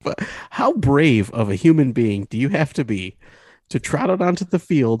that. But how brave of a human being do you have to be to trot out onto the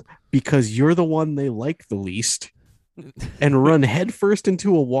field because you're the one they like the least and run headfirst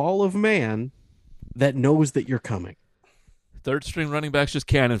into a wall of man that knows that you're coming? Third string running backs just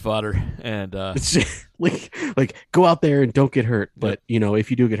cannon fodder, and It's just, like go out there and don't get hurt. But if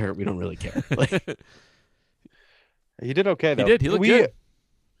you do get hurt, we don't really care. He did okay though. he did. He looked good.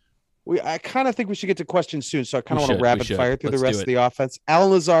 I kind of think we should get to questions soon, so I kind We of want should, to we rapid should. fire through Let's the rest do of the offense.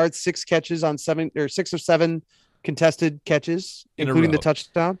 Alan Lazard, 6 catches on 6 or 7 contested catches, In a including the row.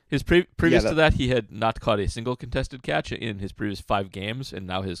 touchdown. His previous Yeah, to that, he had not caught a single contested catch in his previous 5 games, and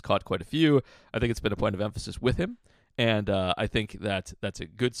now has caught quite a few. I think it's been a point of emphasis with him, and I think that's a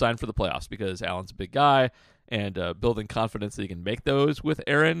good sign for the playoffs because Allen's a big guy, and building confidence that he can make those with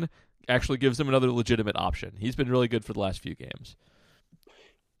Aaron actually gives him another legitimate option. He's been really good for the last few games.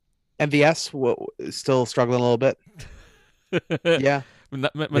 MVS still struggling a little bit. Yeah.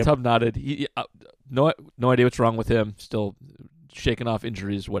 Matub nodded. He no idea what's wrong with him. Still shaking off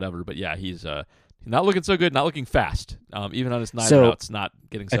injuries, whatever. But yeah, he's not looking so good. Not looking fast. Even on his 9 routes, not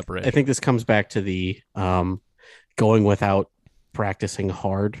getting separation. I think this comes back to the going without practicing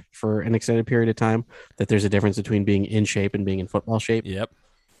hard for an extended period of time. That there's a difference between being in shape and being in football shape. Yep.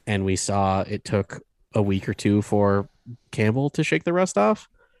 And we saw it took a week or two for Campbell to shake the rust off.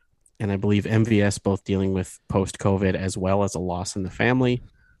 And I believe MVS both dealing with post-COVID as well as a loss in the family,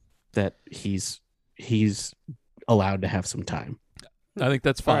 that he's allowed to have some time. I think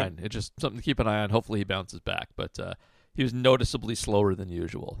that's All fine. It's just something to keep an eye on. Hopefully he bounces back. But he was noticeably slower than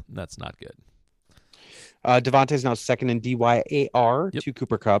usual, and that's not good. Devontae's now second in DYAR Yep. to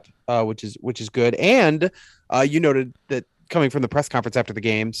Cooper Kupp, which is good. And you noted that coming from the press conference after the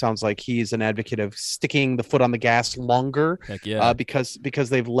game, sounds like he's an advocate of sticking the foot on the gas longer. Heck yeah. Because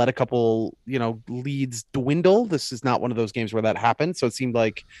they've let a couple leads dwindle. This is not one of those games where that happened. So it seemed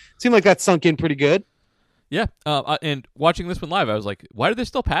like that sunk in pretty good. Yeah, and watching this one live, I was like, why are they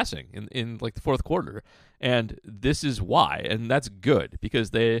still passing in like the fourth quarter? And this is why, and that's good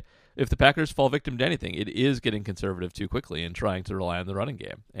because if the Packers fall victim to anything, it is getting conservative too quickly and trying to rely on the running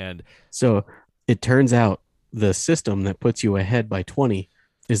game. And So it turns out the system that puts you ahead by 20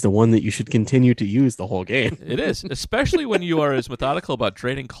 is the one that you should continue to use the whole game. It is, especially when you are as methodical about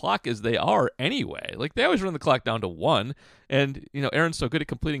draining clock as they are anyway. Like, they always run the clock down to 1, and, Aaron's so good at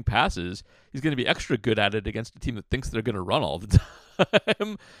completing passes, he's going to be extra good at it against a team that thinks they're going to run all the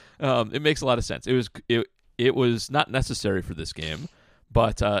time. It makes a lot of sense. It was not necessary for this game,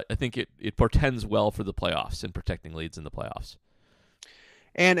 but I think it portends well for the playoffs and protecting leads in the playoffs.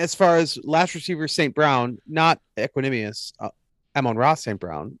 And as far as last receiver, St. Brown, not Equanimous, Amon-Ra St.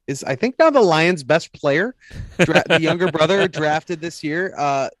 Brown is, I think, now the Lions' best player. The younger brother drafted this year.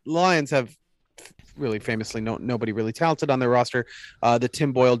 Lions have really famously nobody really talented on their roster. The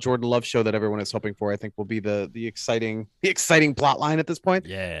Tim Boyle, Jordan Love show that everyone is hoping for, I think, will be the exciting plot line at this point.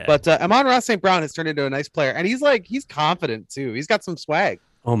 Yeah. But Amon-Ra St. Brown has turned into a nice player, and he's confident too. He's got some swag.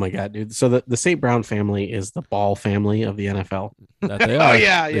 Oh my God, dude. So the St. Brown family is the Ball family of the NFL. That they are. Oh,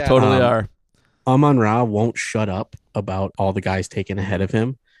 yeah. They totally are. Amon-Ra won't shut up about all the guys taken ahead of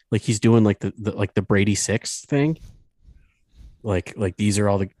him. Like, he's doing like the Brady 6 thing. Like these are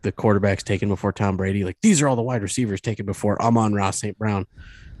all the quarterbacks taken before Tom Brady. Like, these are all the wide receivers taken before Amon-Ra St. Brown.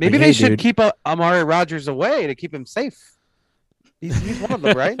 Maybe like, they hey, should dude. keep Amari Rodgers away to keep him safe. He's one of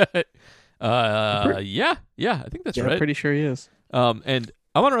them, right? Yeah, I think that's Yeah, right. I'm pretty sure he is. And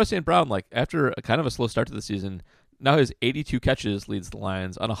Amon-Ra St. Brown, like, after a kind of a slow start to the season, now has 82 catches, leads the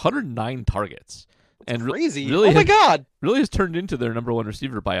Lions on 109 targets. And Crazy. Really oh my God. Really has turned into their number one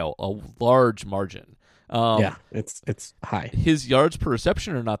receiver by a large margin. Yeah, it's high. His yards per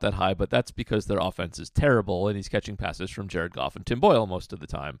reception are not that high, but that's because their offense is terrible, and he's catching passes from Jared Goff and Tim Boyle most of the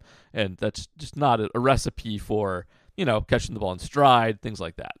time. And that's just not a recipe for, catching the ball in stride, things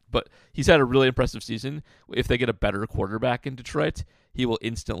like that. But he's had a really impressive season. If they get a better quarterback in Detroit, he will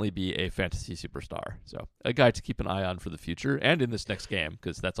instantly be a fantasy superstar. So a guy to keep an eye on for the future and in this next game,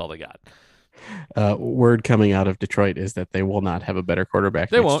 because that's all they got. Word coming out of Detroit is that they will not have a better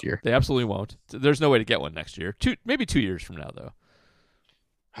quarterback next year. They absolutely won't. There's no way to get one next year. Maybe 2 years from now, though.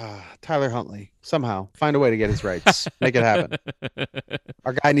 Tyler Huntley, somehow find a way to get his rights. Make it happen.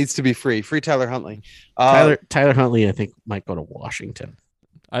 Our guy needs to be free. Free Tyler Huntley. Tyler Huntley, I think, might go to Washington.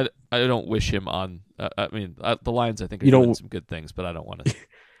 I don't wish him on. The Lions, I think, are doing some good things, but I don't want to.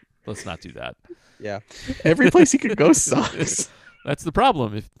 Let's not do that. Yeah. Every place he could go sucks. That's the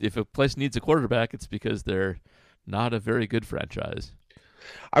problem. If a place needs a quarterback, it's because they're not a very good franchise.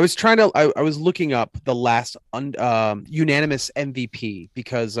 I was looking up the last unanimous MVP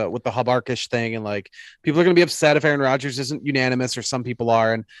because with the Hubarkish thing, and like, people are going to be upset if Aaron Rodgers isn't unanimous, or some people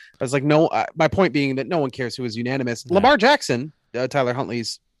are. And I was like, no, my point being that no one cares who is unanimous. Yeah. Lamar Jackson, Tyler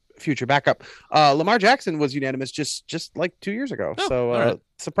Huntley's future backup. Lamar Jackson was unanimous just like 2 years ago. So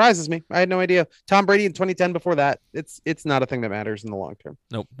surprises me. I had no idea. Tom Brady in 2010 before that. It's not a thing that matters in the long term.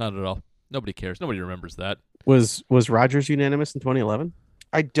 Nope, not at all. Nobody cares. Nobody remembers that. Was Rodgers unanimous in 2011?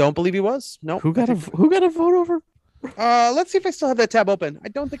 I don't believe he was. No. Who got a vote over? Let's see if I still have that tab open. I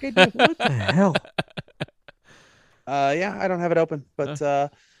don't think I do. What the hell? Yeah, I don't have it open, but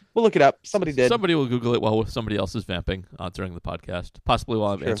we'll look it up. Somebody did. Somebody will Google it while somebody else is vamping during the podcast, possibly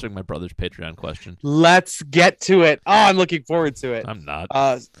while I'm answering my brother's Patreon question. Let's get to it. Oh, I'm looking forward to it. I'm not.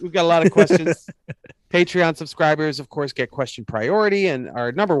 We've got a lot of questions. Patreon subscribers, of course, get question priority, and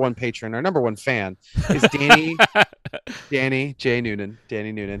our number one patron, our number one fan, is Danny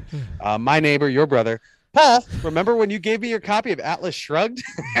Noonan. My neighbor, your brother. Paul, remember when you gave me your copy of Atlas Shrugged?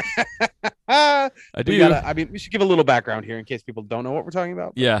 I do. We should give a little background here in case people don't know what we're talking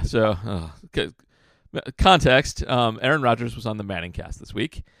about. Yeah, so context, Aaron Rodgers was on the Manning cast this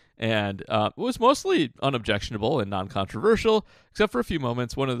week, and it was mostly unobjectionable and non-controversial, except for a few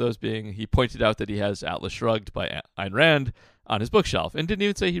moments, one of those being he pointed out that he has Atlas Shrugged by Ayn Rand on his bookshelf, and didn't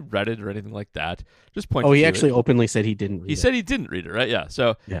even say he read it or anything like that. Just pointed to it. He actually openly said he didn't read it. He said he didn't read it, right? Yeah,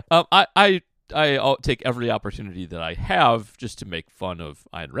 so yeah. I'll take every opportunity that I have just to make fun of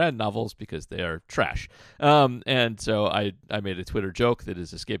Ayn Rand novels because they are trash. And so I made a Twitter joke that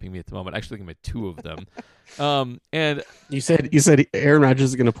is escaping me at the moment. Actually, I think I made two of them. And you said Aaron Rodgers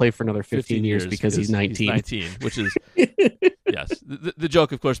is going to play for another 15 years because he's 19. He's 19, which is yes. The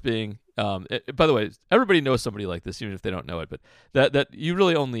joke, of course, being by the way, everybody knows somebody like this, even if they don't know it. But that you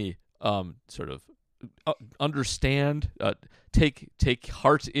really only sort of understand. Take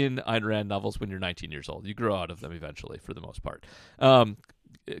heart in Ayn Rand novels when you're 19 years old. You grow out of them eventually, for the most part,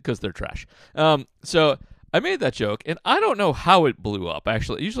 because they're trash. So I made that joke, and I don't know how it blew up.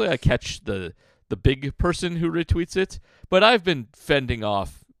 Actually, usually I catch the big person who retweets it, but I've been fending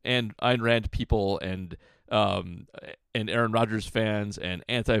off and Ayn Rand people and Aaron Rodgers fans and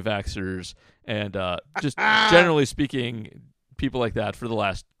anti-vaxxers and just generally speaking, people like that for the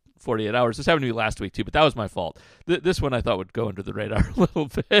last 48 hours. This happened to me last week too, but that was my fault. This one I thought would go under the radar a little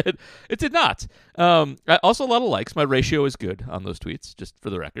bit. It did not. Also, a lot of likes. My ratio is good on those tweets, just for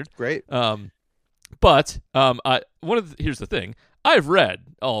the record. Great. But here's the thing. I've read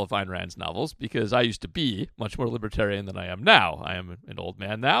all of Ayn Rand's novels because I used to be much more libertarian than I am now. I am an old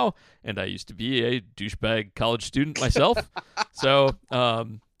man now, and I used to be a douchebag college student myself. So,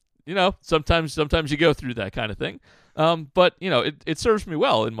 sometimes you go through that kind of thing. But it serves me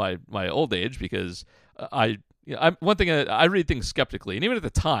well in my old age because I read things skeptically, and even at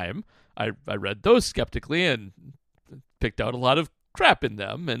the time, I read those skeptically and picked out a lot of crap in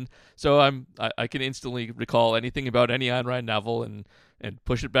them, and so I can instantly recall anything about any Ayn Rand novel and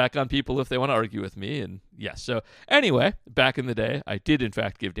push it back on people if they want to argue with me. And yes, so anyway, back in the day, I did in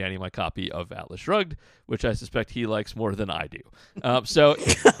fact give Danny my copy of Atlas Shrugged, which I suspect he likes more than I do. So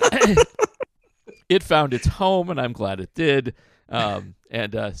it found its home, and I'm glad it did.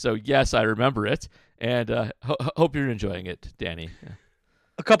 So yes, I remember it, and hope you're enjoying it, Danny. Yeah.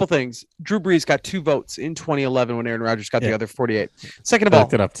 A couple things. Drew Brees got 2 votes in 2011 when Aaron Rodgers got the other 48. Second of I all,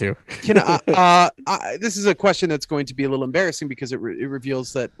 looked it up too. This is a question that's going to be a little embarrassing because it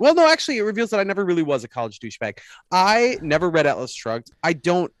reveals that. Well, no, actually, it reveals that I never really was a college douchebag. I never read Atlas Shrugged. I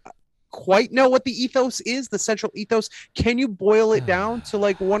don't quite know what the ethos is, the central ethos. Can you boil it down to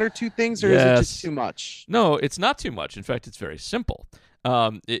like 1 or 2 things, or is it just too much? No, it's not too much. In fact, it's very simple.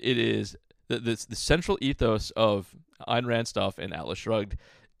 It is the central ethos of Ayn Rand stuff and Atlas Shrugged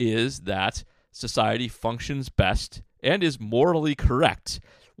is that society functions best and is morally correct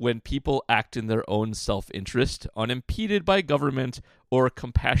when people act in their own self-interest, unimpeded by government or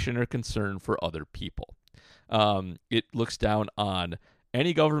compassion or concern for other people. It looks down on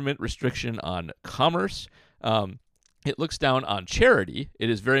any government restriction on commerce. It looks down on charity. It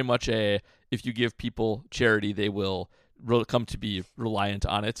is very much if you give people charity, they will come to be reliant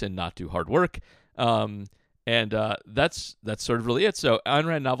on it and not do hard work. And that's sort of really it. So Ayn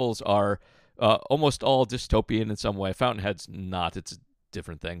Rand novels are almost all dystopian in some way. Fountainhead's not. It's a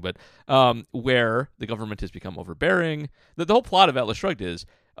different thing. But where the government has become overbearing. The whole plot of Atlas Shrugged is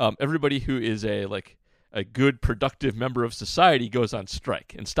everybody who is a good, productive member of society goes on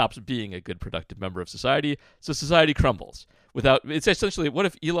strike and stops being a good, productive member of society. So society crumbles. It's essentially, what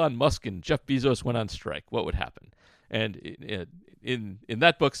if Elon Musk and Jeff Bezos went on strike? What would happen? And in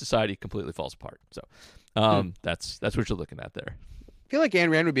that book, society completely falls apart. So that's what you're looking at there. I feel like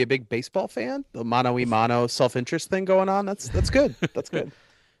Ayn Rand would be a big baseball fan. The mano self-interest thing going on. That's good. That's good.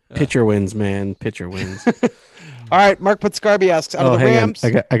 Pitcher wins, man. Pitcher wins. All right. Mark Putscarby asks, out of the Rams.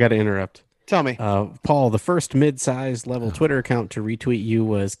 On. I got to interrupt. Tell me. Paul, the first mid-sized level Twitter account to retweet you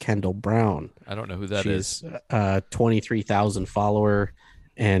was Kendall Brown. I don't know who that is. 23,000 follower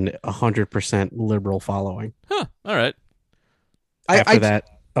and 100% liberal following. Huh. All right. After that,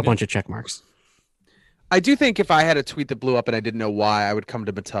 a bunch of check marks. I do think if I had a tweet that blew up and I didn't know why, I would come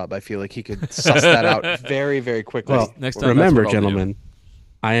to Matub. I feel like he could suss that out very, very quickly. Well, next time, remember, gentlemen,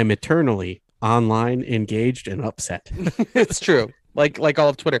 I am eternally online, engaged, and upset. It's true. Like all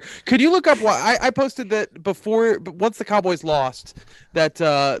of Twitter. Could you look up why I posted that once the Cowboys lost, that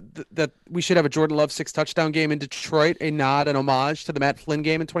that we should have a Jordan Love 6 touchdown game in Detroit, an homage to the Matt Flynn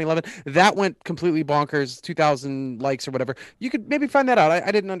game in 2011. That went completely bonkers, 2,000 likes or whatever. You could maybe find that out.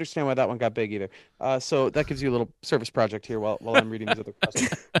 I didn't understand why that one got big either. So that gives you a little service project here while I'm reading these other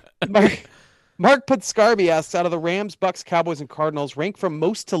questions. Mark Putscarby asks, out of the Rams, Bucks, Cowboys, and Cardinals, rank from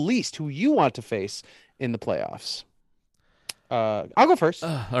most to least who you want to face in the playoffs. I'll go first.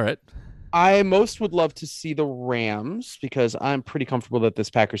 All right. I most would love to see the Rams because I'm pretty comfortable that this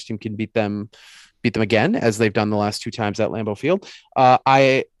Packers team can beat them again, as they've done the last 2 times at Lambeau Field.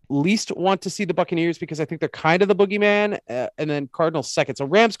 I least want to see the Buccaneers because I think they're kind of the boogeyman, and then Cardinals second. So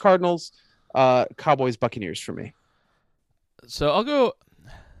Rams, Cardinals, Cowboys, Buccaneers for me. So I'll go.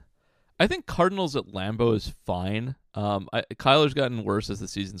 I think Cardinals at Lambeau is fine. Kyler's gotten worse as the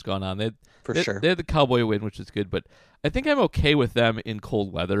season's gone on. They had the Cowboy win, which is good, but I think I'm okay with them in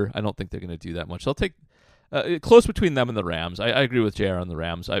cold weather. I don't think they're going to do that much. So I'll take close between them and the Rams. I agree with JR on the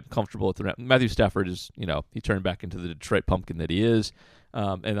Rams. I'm comfortable with the Rams. Matthew Stafford is, he turned back into the Detroit pumpkin that he is,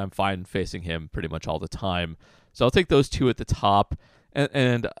 and I'm fine facing him pretty much all the time. So I'll take those 2 at the top,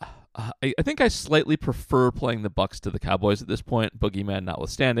 and I think I slightly prefer playing the Bucs to the Cowboys at this point, boogeyman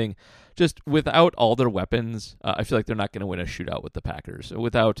notwithstanding. Just without all their weapons, I feel like they're not going to win a shootout with the Packers.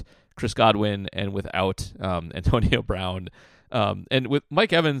 Without Chris Godwin and without Antonio Brown, and with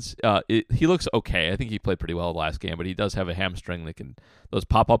Mike Evans, he looks okay. I think he played pretty well the last game, but he does have a hamstring that those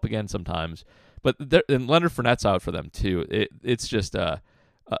pop up again sometimes. But and Leonard Fournette's out for them too. It's just a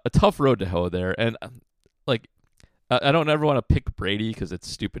tough road to hoe there, and I don't ever want to pick Brady because it's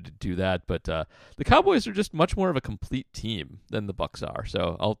stupid to do that, but the Cowboys are just much more of a complete team than the Bucs are.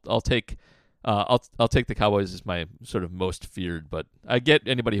 So I'll take the Cowboys as my sort of most feared, but I get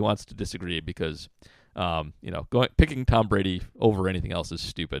anybody who wants to disagree because picking Tom Brady over anything else is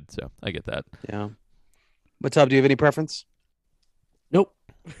stupid. So I get that. Yeah. What's up? Do you have any preference? Nope.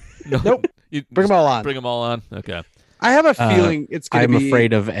 Nope. Bring them all on. Bring them all on. Okay. I have a feeling it's going to be. I'm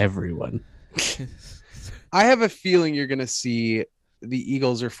afraid of everyone. I have a feeling you're going to see the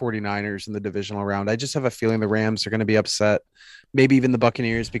Eagles or 49ers in the divisional round. I just have a feeling the Rams are going to be upset. Maybe even the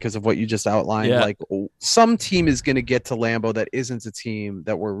Buccaneers because of what you just outlined. Yeah. Like some team is going to get to Lambeau that isn't a team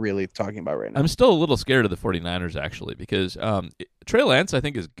that we're really talking about right now. I'm still a little scared of the 49ers actually because Trey Lance I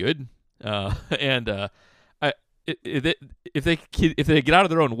think is good. If they get out of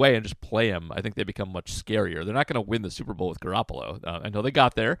their own way and just play him, I think they become much scarier. They're not going to win the Super Bowl with Garoppolo. I know they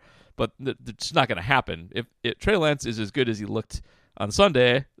got there, but it's not going to happen. If Trey Lance is as good as he looked on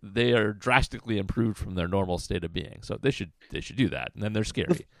Sunday, they are drastically improved from their normal state of being. So they should do that, and then they're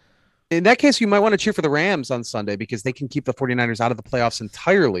scary. In that case, you might want to cheer for the Rams on Sunday because they can keep the 49ers out of the playoffs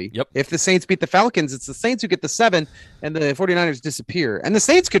entirely. Yep. If the Saints beat the Falcons, it's the Saints who get the 7 and the 49ers disappear. And the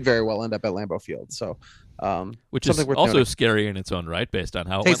Saints could very well end up at Lambeau Field. So, which is also scary in its own right based on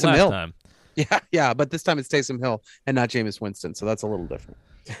how it went last time. Yeah, but this time it's Taysom Hill and not Jameis Winston. So that's a little different.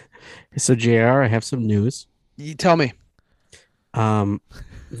 So, JR, I have some news. You tell me.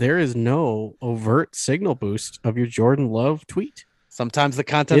 There is no overt signal boost of your Jordan Love tweet. Sometimes the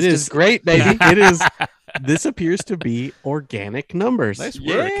contest is great, baby. It is. This appears to be organic numbers. Nice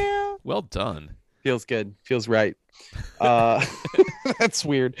work. Yeah. Well done. Feels good. Feels right. That's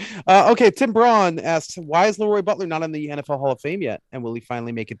weird. Okay, Tim Braun asks, why is Leroy Butler not in the NFL Hall of Fame yet? And will he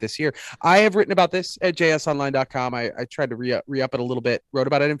finally make it this year? I have written about this at jsonline.com. I tried to re-up it a little bit, wrote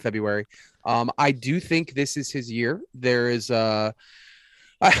about it in February. I do think this is his year. There is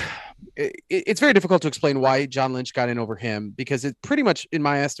it's very difficult to explain why John Lynch got in over him because it pretty much, in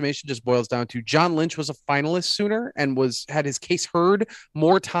my estimation, just boils down to John Lynch was a finalist sooner and had his case heard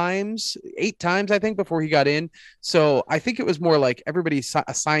more times, 8 times, I think, before he got in. So I think it was more like everybody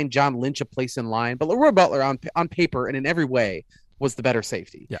assigned John Lynch a place in line, but Leroy Butler on paper and in every way was the better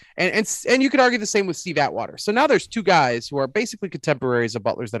safety. Yeah. And you could argue the same with Steve Atwater. So now there's 2 guys who are basically contemporaries of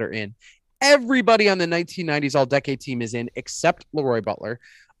Butler's that are in. Everybody on the 1990s all-decade team is in except Leroy Butler.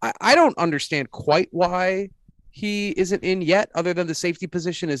 I don't understand quite why he isn't in yet, other than the safety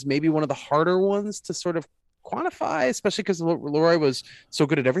position is maybe one of the harder ones to sort of quantify, especially because Leroy was so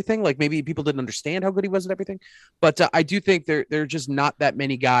good at everything. Like maybe people didn't understand how good he was at everything. But I do think there are just not that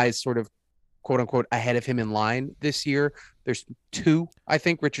many guys sort of quote unquote ahead of him in line this year. There's 2, I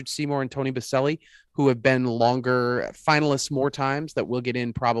think, Richard Seymour and Tony Baselli, who have been longer finalists more times that will get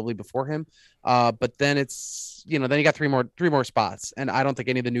in probably before him. But then it's, then you got three more spots. And I don't think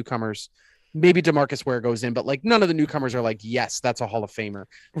any of the newcomers, maybe DeMarcus Ware goes in, but like none of the newcomers are like, yes, that's a Hall of Famer.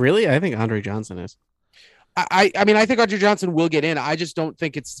 Really? I think Andre Johnson is. I mean, I think Andre Johnson will get in. I just don't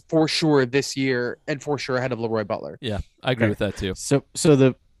think it's for sure this year and for sure ahead of Leroy Butler. Yeah, I agree with that too. So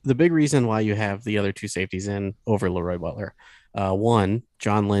the big reason why you have the other 2 safeties in over Leroy Butler, one,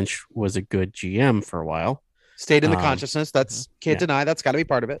 John Lynch was a good GM for a while. Stayed in the consciousness. Can't deny. That's got to be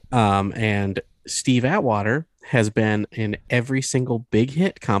part of it. And Steve Atwater has been in every single big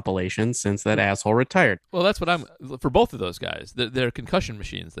hit compilation since that asshole retired. Well, that's what for both of those guys. They're concussion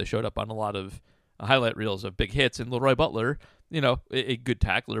machines. They showed up on a lot of highlight reels of big hits, and Leroy Butler, a good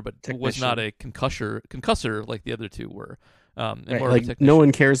tackler, but was not a concussor like the other 2 were. Right. Like no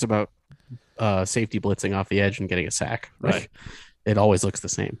one cares about safety blitzing off the edge and getting a sack. Right. It always looks the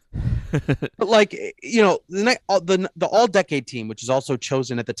same. But like, the all-decade team, which is also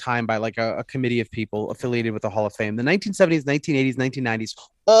chosen at the time by like a committee of people affiliated with the Hall of Fame, the 1970s, 1980s, 1990s,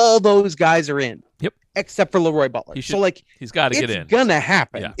 all those guys are in. Yep. Except for Leroy Butler. He's got to get in. It's gonna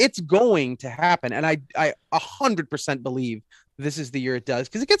happen. Yeah. It's going to happen. And I 100% believe this is the year it does,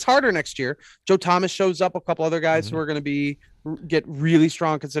 because it gets harder next year. Joe Thomas shows up, a couple other guys who are going to get really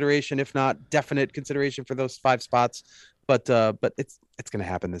strong consideration, if not definite consideration for those 5 spots. But it's going to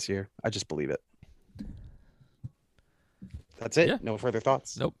happen this year. I just believe it. That's it. Yeah. No further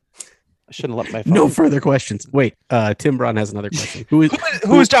thoughts. Nope. I shouldn't let my phone. No further questions. Wait, Tim Braun has another question. Who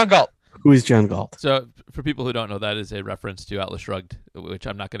is John Galt? Who is John Galt? So, for people who don't know, that is a reference to Atlas Shrugged, which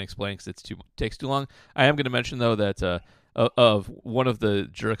I'm not going to explain because it takes too long. I am going to mention, though, that of one of the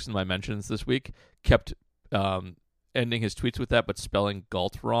jerks in my mentions this week kept ending his tweets with that, but spelling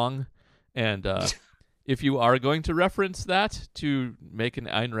Galt wrong. And if you are going to reference that to make an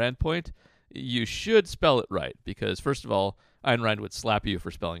Ayn Rand point, you should spell it right. Because, first of all, Ayn Rand would slap you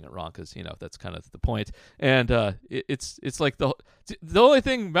for spelling it wrong because that's kind of the point. And it's like the only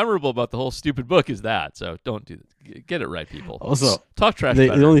thing memorable about the whole stupid book is that. So don't do that. Get it right, people. Also, talk trash. the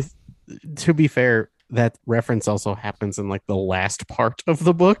better. only, to be fair, that reference also happens in like the last part of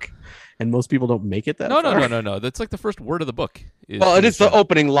the book, and most people don't make it that far. No. That's like the first word of the book. It is the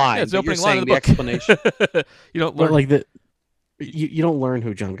opening line. Yeah, it's the but you're opening line of saying the book. explanation. You don't learn. But like you don't learn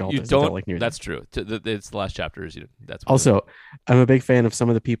who John Galt You is. don't. Until, like, near That's true. It's the last chapter. That's what also, I'm a big fan of some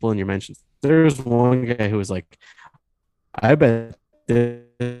of the people in your mentions. There's one guy who was like, I bet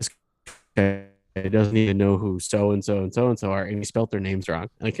this guy doesn't even know who so and so and so and so are, and he spelled their names wrong.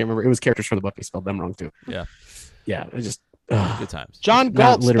 And I can't remember. It was characters from the book. He spelled them wrong too. Yeah. It just good times. John not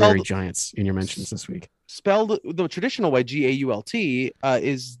Galt literary giants in your mentions this week. spelled the traditional way, Gault,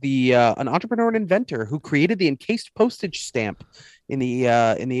 is the an entrepreneur and inventor who created the encased postage stamp in the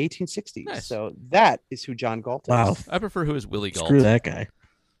 1860s. Nice. So that is who John Galt is. Wow. I prefer who is Willie Galt. Screw that guy.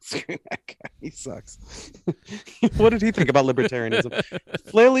 Screw that guy. He sucks. What did he think about libertarianism?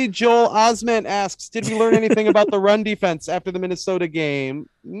 Flaley Joel Osment asks, did we learn anything about the run defense after the Minnesota game?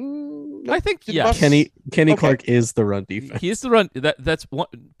 I think Did yes. Bucks- Kenny Okay. Clark is the run defense. He is the run. That's one.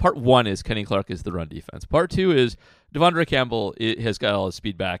 Part one is Kenny Clark is the run defense. Part two is Devondre Campbell has got all his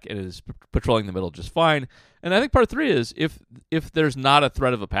speed back and is patrolling the middle just fine. And I think part three is if there's not a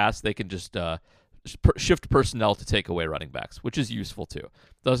threat of a pass, they can just shift personnel to take away running backs, which is useful too.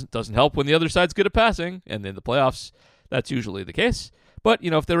 Doesn't help when the other side's good at passing, and in the playoffs, that's usually the case. But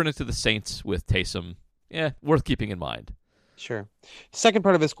if they run into the Saints with Taysom, worth keeping in mind. Sure. Second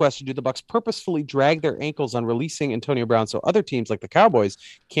part of his question, do the Bucks purposefully drag their ankles on releasing Antonio Brown so other teams like the Cowboys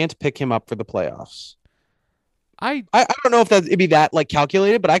can't pick him up for the playoffs? I don't know if it'd be that like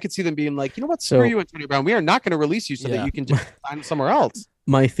calculated, but I could see them being like, you know what, screw you, Antonio Brown. We are not going to release you so that you can just sign somewhere else.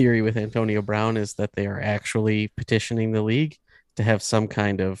 My theory with Antonio Brown is that they are actually petitioning the league to have some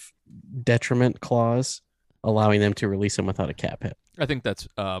kind of detriment clause allowing them to release him without a cap hit. I think that's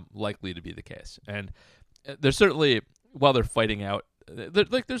likely to be the case. And there's certainly, while they're fighting out,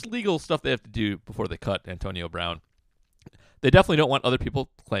 there's legal stuff they have to do before they cut Antonio Brown. They definitely don't want other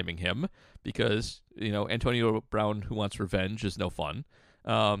people claiming him because, Antonio Brown who wants revenge is no fun.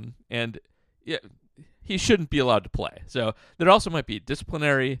 And he shouldn't be allowed to play. So there also might be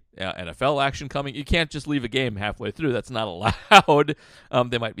disciplinary NFL action coming. You can't just leave a game halfway through. That's not allowed.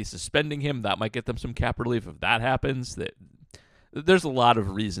 They might be suspending him. That might get them some cap relief if that happens. There's a lot of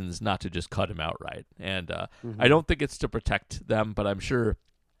reasons not to just cut him outright. And I don't think it's to protect them, but I'm sure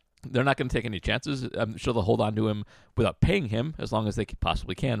they're not going to take any chances. I'm sure they'll hold on to him without paying him as long as they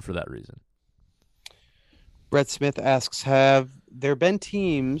possibly can for that reason. Brett Smith asks, have there been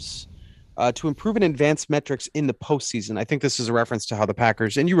teams to improve and advance metrics in the postseason? I think this is a reference to how the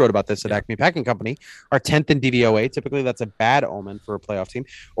Packers, and you wrote about this at Acme Packing Company, are 10th in DVOA. Typically, that's a bad omen for a playoff team.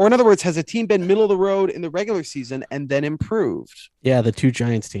 Or in other words, has a team been middle of the road in the regular season and then improved? Yeah, the two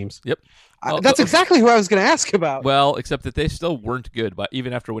Giants teams. Yep. That's exactly who I was going to ask about. Well, except that they still weren't good, but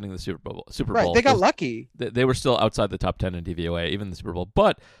even after winning the Super Bowl, Right, they got lucky. They were still outside the top 10 in DVOA, even the Super Bowl.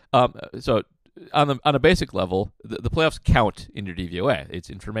 But so on a basic level, the playoffs count in your DVOA. It's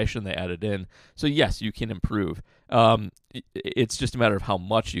information they added in. So yes, you can improve. It's just a matter of how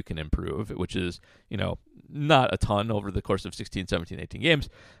much you can improve, which is not a ton over the course of 16, 17, 18 games.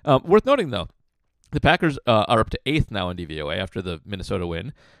 Worth noting though, the Packers are up to 8th now in DVOA after the Minnesota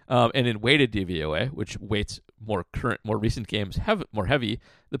win, and in weighted DVOA, which weights more recent games more heavy,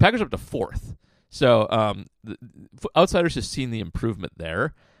 the Packers are up to 4th. So outsiders have seen the improvement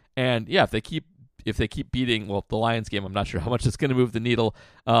there, and if they keep beating the Lions game, I'm not sure how much it's going to move the needle.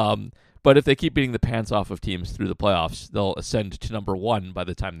 But if they keep beating the pants off of teams through the playoffs, they'll ascend to number 1 by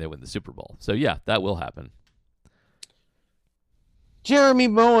the time they win the Super Bowl. So that will happen. Jeremy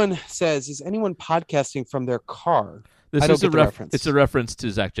Moen says, is anyone podcasting from their car? This I don't is get the reference. It's a reference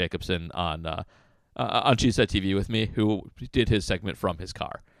to Zach Jacobson on Cheesehead TV with me, who did his segment from his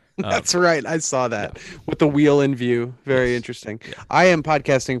car. That's right. I saw that with the wheel in view. Very interesting. Yeah. I am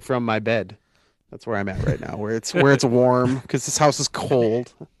podcasting from my bed. That's where I'm at right now, where it's warm because this house is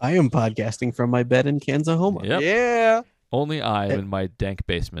cold. I am podcasting from my bed in Kansas-Homa. Yep. Yeah. Only I am in my dank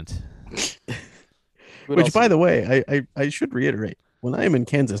basement. Which, by the way, I should reiterate. When I am in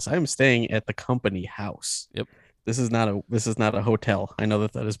Kansas, I am staying at the company house. Yep. This is not a hotel. I know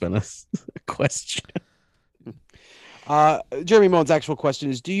that has been a question. Jeremy Moen's actual question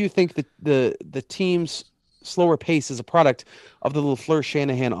is, do you think that the team's slower pace is a product of the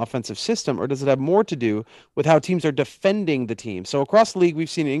LaFleur-Shanahan offensive system, or does it have more to do with how teams are defending the team? So across the league, we've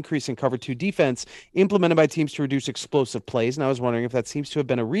seen an increase in cover 2 defense implemented by teams to reduce explosive plays, and I was wondering if that seems to have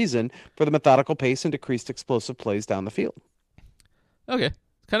been a reason for the methodical pace and decreased explosive plays down the field. Okay.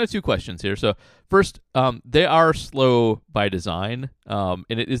 Kind of two questions here. So first, they are slow by design, and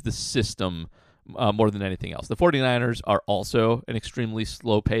it is the system more than anything else. The 49ers are also an extremely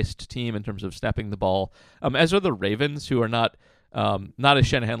slow-paced team in terms of snapping the ball, as are the Ravens, who are not a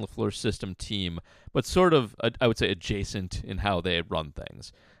Shanahan-LaFleur system team, but sort of, I would say, adjacent in how they run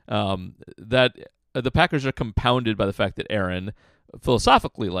things. That the Packers are compounded by the fact that Aaron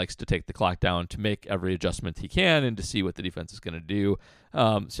philosophically likes to take the clock down to make every adjustment he can and to see what the defense is going to do.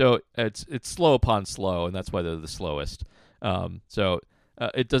 So it's slow upon slow, and that's why they're the slowest.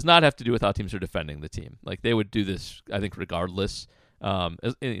 It does not have to do with how teams are defending the team. Like, they would do this, I think, regardless.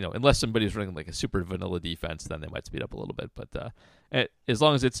 Unless somebody's running like a super vanilla defense, then they might speed up a little bit. But as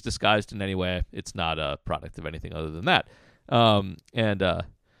long as it's disguised in any way, it's not a product of anything other than that.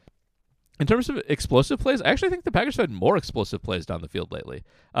 In terms of explosive plays, I actually think the Packers have had more explosive plays down the field lately.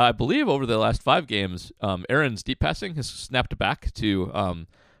 I believe over the last 5 games, Aaron's deep passing has snapped back to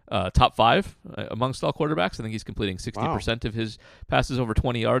top 5 amongst all quarterbacks. I think he's completing 60% of his passes over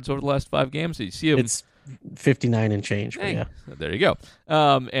 20 yards over the last 5 games. So you see him. It's 59 and change. Hey, yeah. There you go.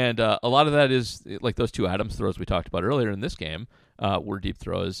 A lot of that is like those 2 Adams throws we talked about earlier in this game were deep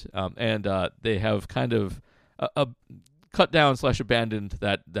throws. They have kind of a cut down / abandoned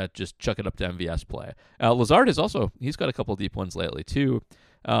that just chuck it up to MVS play. Lazard he's got a couple deep ones lately too.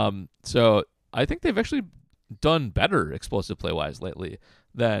 So I think they've actually done better explosive play wise lately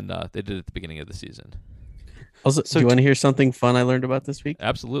than they did at the beginning of the season. Also, do you want to hear something fun I learned about this week?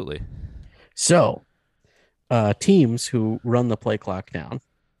 Absolutely. So, teams who run the play clock down,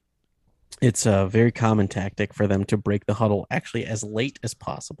 it's a very common tactic for them to break the huddle actually as late as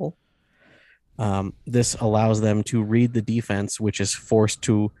possible. This allows them to read the defense, which is forced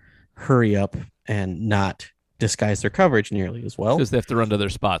to hurry up and not disguise their coverage nearly as well. Because they have to run to their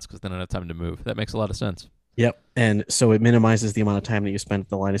spots because they don't have time to move. That makes a lot of sense. Yep. And so it minimizes the amount of time that you spend at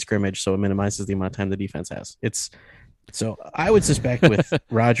the line of scrimmage. So it minimizes the amount of time the defense has. So I would suspect with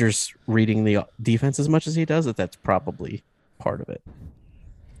Rodgers reading the defense as much as he does, that's probably part of it.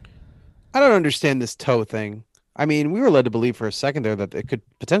 I don't understand this toe thing. I mean, we were led to believe for a second there that it could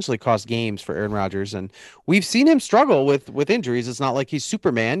potentially cost games for Aaron Rodgers, and we've seen him struggle with injuries. It's not like he's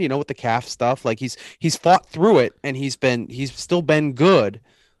Superman, with the calf stuff. Like he's fought through it, and he's still been good,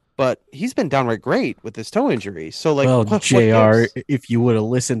 but he's been downright great with his toe injury. So, like, well, what JR, if you would have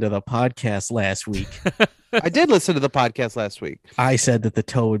listened to the podcast last week, I did listen to the podcast last week. I said that the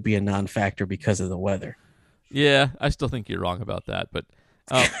toe would be a non-factor because of the weather. Yeah, I still think you're wrong about that, but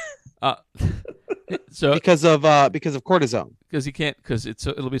so because of cortisone, because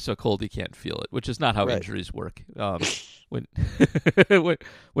it'll be so cold he can't feel it, which is not how injuries work. When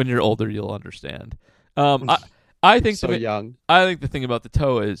when you're older, you'll understand. I think young. I think the thing about the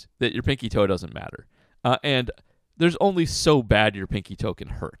toe is that your pinky toe doesn't matter, and there's only so bad your pinky toe can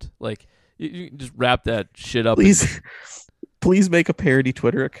hurt. Like you can just wrap that shit up. Please make a parody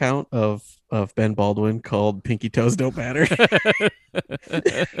Twitter account of Ben Baldwin called "Pinky Toes Don't Matter."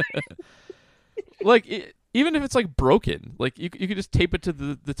 Like even if it's like broken, like you could just tape it to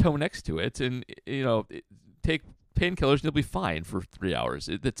the toe next to it, and take painkillers and you'll be fine for 3 hours.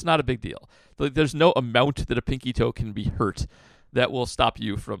 It's not a big deal. Like, there's no amount that a pinky toe can be hurt that will stop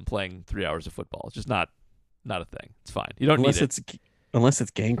you from playing 3 hours of football. It's just not a thing. It's fine. You don't need it. Unless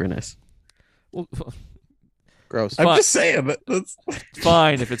it's gangrenous. Well, gross. I'm just saying that's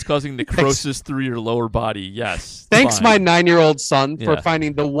fine if it's causing necrosis through your lower body. Yes. Thanks, fine. my 9-year-old son, for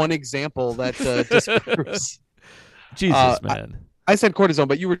finding the one example that disproves. Jesus, man. I said cortisone,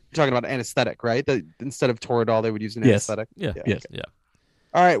 but you were talking about anesthetic, right? That instead of Toradol, they would use an anesthetic. Yeah. Yes. Yeah.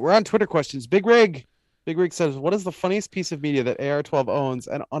 All right, we're on Twitter questions. Big Rig says, "What is the funniest piece of media that AR12 owns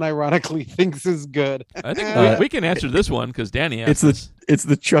and unironically thinks is good?" I think we can answer this one because Danny asked. It's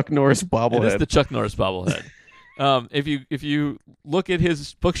the Chuck Norris bobblehead. It is the Chuck Norris bobblehead. If you look at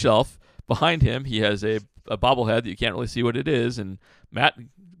his bookshelf behind him, he has a bobblehead that you can't really see what it is, and Matt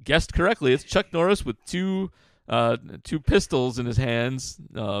guessed correctly. It's Chuck Norris with two pistols in his hands,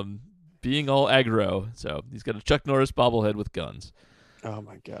 being all aggro. So he's got a Chuck Norris bobblehead with guns. Oh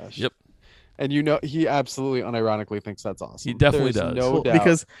my gosh. Yep. And he absolutely unironically thinks that's awesome. He definitely does. No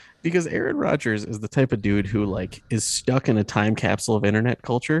doubt. Because Aaron Rodgers is the type of dude who is stuck in a time capsule of internet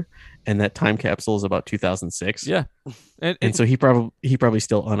culture, and that time capsule is about 2006. Yeah. And so he probably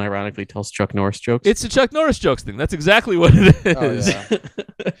still unironically tells Chuck Norris jokes. It's a Chuck Norris jokes thing. That's exactly what it is. Oh,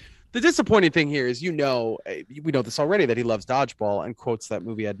 yeah. The disappointing thing here is, we know this already, that he loves dodgeball and quotes that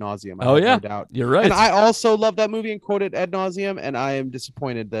movie ad nauseum. Oh yeah, no doubt. You're right. And I also love that movie and quote it ad nauseum. And I am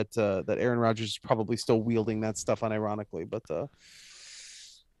disappointed that Aaron Rodgers is probably still wielding that stuff unironically. But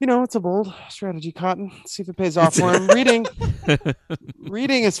It's a bold strategy, Cotton. See if it pays off for him.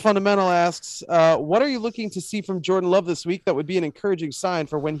 Reading is fundamental. Asks, what are you looking to see from Jordan Love this week that would be an encouraging sign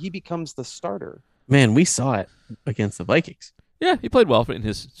for when he becomes the starter? Man, we saw it against the Vikings. Yeah, he played well in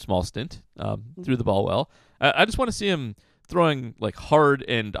his small stint. Threw the ball well. I just want to see him throwing like hard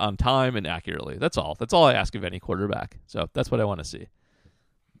and on time and accurately. That's all. That's all I ask of any quarterback. So that's what I want to see.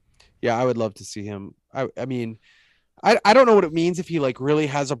 Yeah, I would love to see him. I mean, I don't know what it means if he like really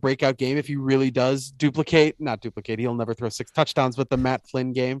has a breakout game. If he really does not duplicate, he'll never throw 6 touchdowns. But the Matt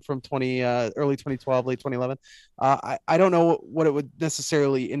Flynn game from early 2012, late 2011, I don't know what it would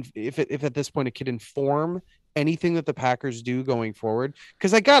necessarily if at this point it could inform anything that the Packers do going forward.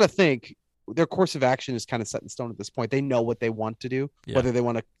 Because I gotta think their course of action is kind of set in stone at this point. They know what they want to do, whether they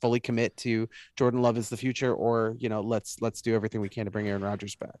want to fully commit to Jordan Love as the future or let's do everything we can to bring Aaron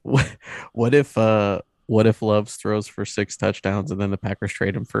Rodgers back. What if Love throws for 6 touchdowns and then the Packers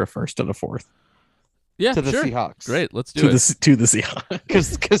trade him for a first and a fourth? Yeah, to the sure. Seahawks. Great, let's do it. To the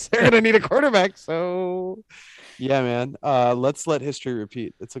Seahawks. Because they're going to need a quarterback. So, yeah, man. Let's let history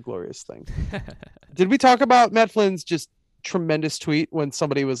repeat. It's a glorious thing. Did we talk about Matt Flynn's just tremendous tweet when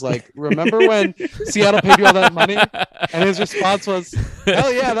somebody was like, remember when Seattle paid you all that money? And his response was,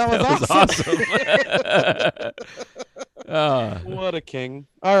 hell yeah, that was awesome. What a king.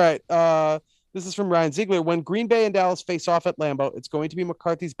 All right. This is from Ryan Ziegler. When Green Bay and Dallas face off at Lambeau, it's going to be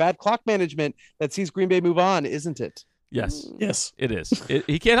McCarthy's bad clock management that sees Green Bay move on, isn't it? Yes, it is.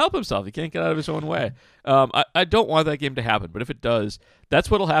 He can't help himself. He can't get out of his own way. I don't want that game to happen, but if it does,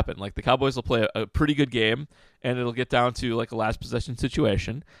 that's what'll happen. Like the Cowboys will play a pretty good game, and it'll get down to like a last possession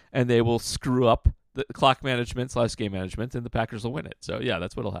situation, and they will screw up the clock management / game management, and the Packers will win it. So yeah,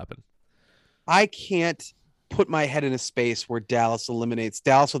 that's what'll happen. I can't put my head in a space where Dallas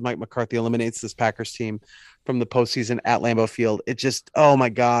with Mike McCarthy eliminates this Packers team from the postseason at Lambeau Field. It just, oh my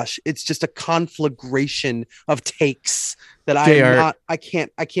gosh, it's just a conflagration of takes that I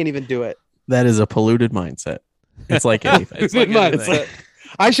can't even do it. That is a polluted mindset. It's like anything. It's like anything.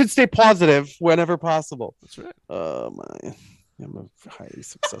 I should stay positive whenever possible. That's right. I'm a highly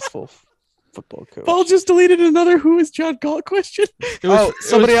successful football coach. Paul just deleted another "Who is John Galt" question.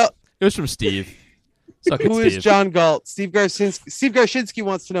 Somebody else. It was from Steve. Who is John Galt? Steve Garshinsky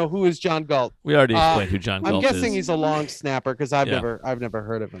wants to know who is John Galt. We already explained who John Galt is. I'm guessing he's a long snapper because I've never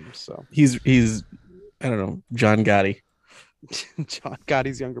heard of him. So he's I don't know, John Gotti. John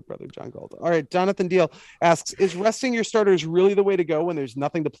Gotti's younger brother, John Galt. All right, Jonathan Deal asks, is resting your starters really the way to go when there's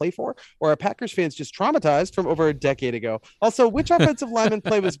nothing to play for? Or are Packers fans just traumatized from over a decade ago? Also, which offensive lineman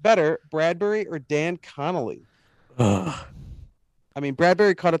play was better, Bradbury or Dan Connolly? I mean,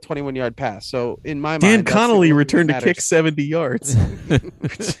 Bradbury caught a 21-yard pass. So in my mind, Dan Connolly returned to kick 70 yards. I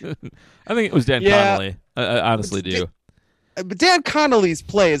think it was Dan Connolly. I honestly do. But Dan Connolly's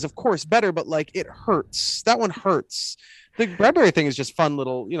play is, of course, better, but like it hurts. That one hurts. The Bradbury thing is just fun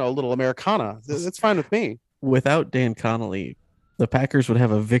little Americana. That's fine with me. Without Dan Connolly, the Packers would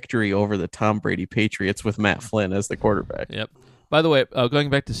have a victory over the Tom Brady Patriots with Matt Flynn as the quarterback. Yep. By the way, going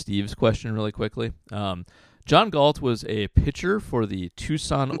back to Steve's question really quickly, John Galt was a pitcher for the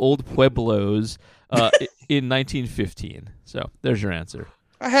Tucson Old Pueblos in 1915. So there's your answer.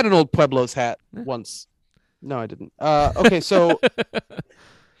 I had an Old Pueblos hat once. No, I didn't. Okay, so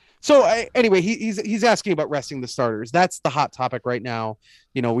anyway, he's asking about resting the starters. That's the hot topic right now.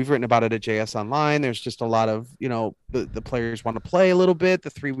 We've written about it at JS Online. There's just a lot of, the players want to play a little bit. The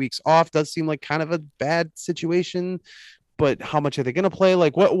 3 weeks off does seem like kind of a bad situation, but how much are they going to play?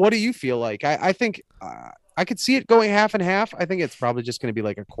 Like, what do you feel like? I think I could see it going half and half. I think it's probably just going to be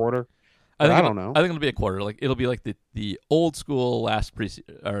like a quarter. I don't know. I think it'll be a quarter. Like it'll be like the old school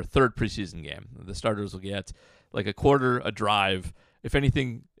third preseason game. The starters will get like a quarter, a drive. If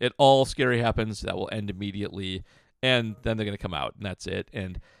anything at all scary happens, that will end immediately, and then they're going to come out, and that's it.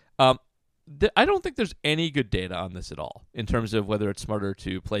 And I don't think there's any good data on this at all in terms of whether it's smarter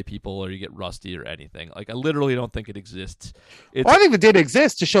to play people or you get rusty or anything. Like I literally don't think it exists. I think the data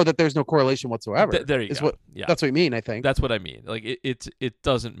exists to show that there's no correlation whatsoever. There you go. That's what I mean. I think that's what I mean. Like it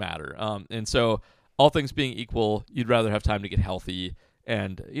doesn't matter. And so all things being equal, you'd rather have time to get healthy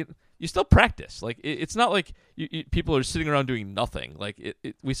and you still practice. Like it's not like people are sitting around doing nothing. Like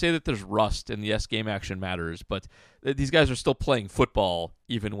we say that there's rust and yes, game action matters, but these guys are still playing football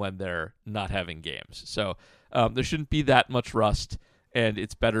even when they're not having games. So there shouldn't be that much rust, and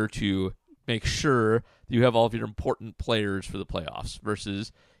it's better to make sure that you have all of your important players for the playoffs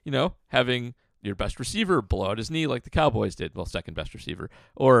versus having your best receiver blow out his knee like the Cowboys did. Well, second best receiver.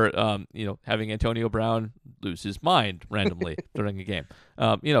 Or, having Antonio Brown lose his mind randomly during a game.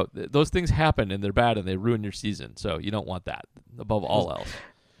 Those things happen and they're bad and they ruin your season. So you don't want that above all else.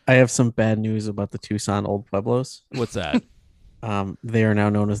 I have some bad news about the Tucson Old Pueblos. What's that? They are now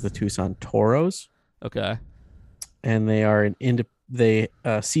known as the Tucson Toros, Okay. and they are they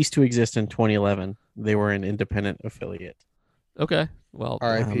ceased to exist in 2011. They were an independent affiliate. Okay. Well,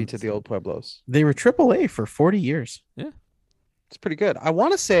 R.I.P. to the old Pueblos. They were AAA for 40 years. yeah. It's pretty good. I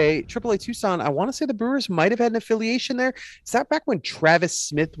want to say AAA Tucson. I want to say the Brewers might have had an affiliation there. Is that back when Travis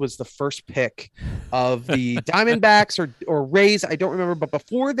Smith was the first pick of the Diamondbacks or Rays? I don't remember, but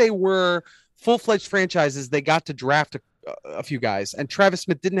before they were full-fledged franchises, they got to draft a few guys. And Travis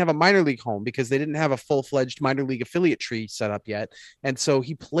Smith didn't have a minor league home because they didn't have a full-fledged minor league affiliate tree set up yet. And so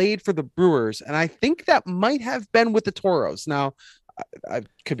he played for the Brewers, and I think that might have been with the Toros. Now, I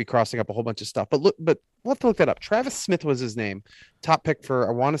could be crossing up a whole bunch of stuff, but we'll have to look that up. Travis Smith was his name. Top pick for,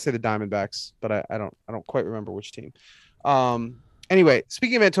 I want to say the Diamondbacks, but I don't quite remember which team. Anyway,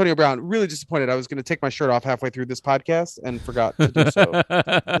 speaking of Antonio Brown, really disappointed. I was going to take my shirt off halfway through this podcast and forgot to do so.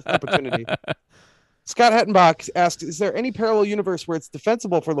 This opportunity. Scott Hettenbach asked, is there any parallel universe where it's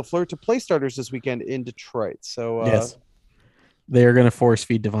defensible for LaFleur to play starters this weekend in Detroit? So yes, they are going to force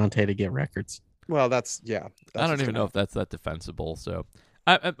feed Devontae to get records. Well, that's I don't even know if that's that defensible. So,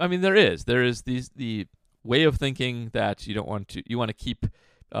 I mean, there is the way of thinking that you want to keep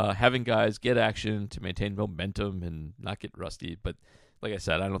having guys get action to maintain momentum and not get rusty. But like I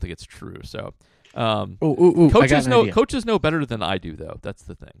said, I don't think it's true. So, coaches know better than I do, though. That's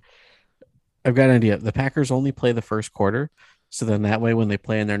the thing. I've got an idea. The Packers only play the first quarter. So then that way, when they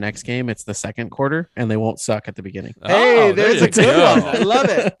play in their next game, it's the second quarter, and they won't suck at the beginning. Hey, there's a good one. I love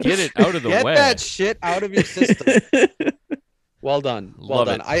it. Get it out of the way. Get that shit out of your system. Well done. Well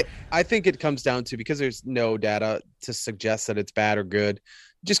done. I think it comes down to, because there's no data to suggest that it's bad or good,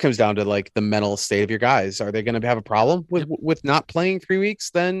 it just comes down to like the mental state of your guys. Are they going to have a problem with not playing 3 weeks?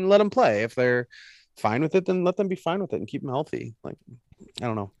 Then let them play. If they're fine with it, then let them be fine with it and keep them healthy. Like, I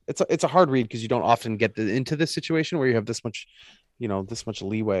don't know. It's a hard read because you don't often get into this situation where you have this much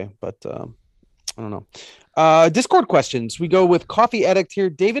leeway. But I don't know. Discord questions. We go with Coffee Addict here.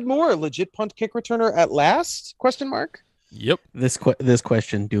 David Moore, legit punt kick returner at last? ? Yep. This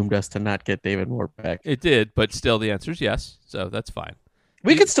question doomed us to not get David Moore back. It did, but still the answer is yes. So that's fine.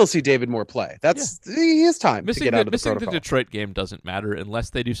 We could still see David Moore play. He has time to get out of the missing protocol. the Detroit game doesn't matter unless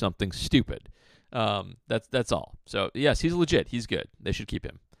they do something stupid. That's all. So yes, he's legit. He's good. They should keep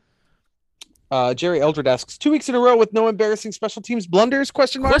him. Jerry Eldred asks, 2 weeks in a row with no embarrassing special teams blunders? ?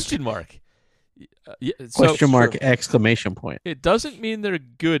 Question mark. Exclamation point. It doesn't mean they're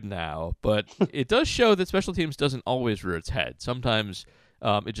good now, but it does show that special teams doesn't always rear its head. Sometimes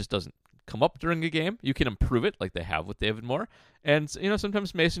it just doesn't come up during a game. You can improve it, like they have with David Moore, and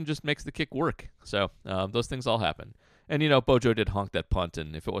sometimes Mason just makes the kick work. So those things all happen. And, Bojo did honk that punt,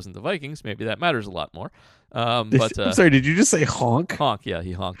 and if it wasn't the Vikings, maybe that matters a lot more. But I'm sorry, did you just say honk? Honk, yeah,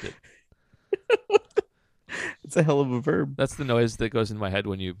 he honked it. It's a hell of a verb. That's the noise that goes in my head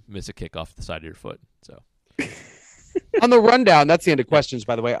when you miss a kick off the side of your foot. So on the rundown, that's the end of questions,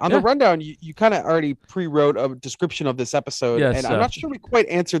 by the way. On the rundown, you kind of already pre-wrote a description of this episode, yes, and I'm not sure we quite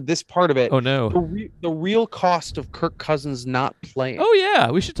answered this part of it. Oh, no. The real cost of Kirk Cousins not playing. Oh,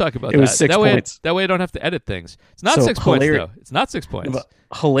 yeah, we should talk about that. It was 6 points. That way I don't have to edit things. It's not 6 points, though. It's not 6 points. But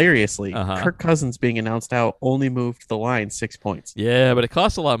hilariously, Kirk Cousins being announced out only moved the line 6 points. Yeah, but it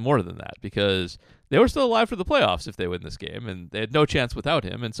costs a lot more than that because they were still alive for the playoffs if they win this game, and they had no chance without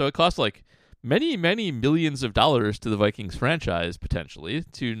him. And so it costs like many, many millions of dollars to the Vikings franchise, potentially,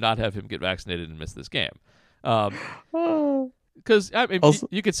 to not have him get vaccinated and miss this game. Because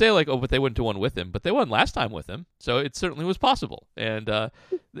you could say, like, but they wouldn't have won with him. But they won last time with him, so it certainly was possible. And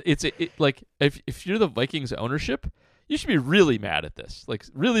like, if you're the Vikings ownership, you should be really mad at this. Like,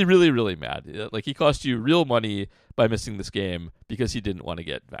 really, really, really mad. Like, he cost you real money by missing this game because he didn't want to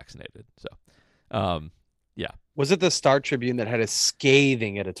get vaccinated. So, yeah. Was it the Star Tribune that had a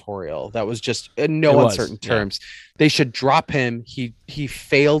scathing editorial that was just in no uncertain terms? Yeah. They should drop him. He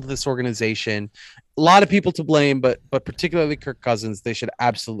failed this organization. A lot of people to blame, but particularly Kirk Cousins. They should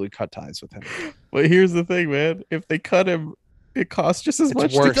absolutely cut ties with him. But here's the thing, man. If they cut him, it costs just as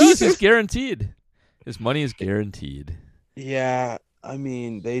much. Worse. It's guaranteed. His money is guaranteed. Yeah, I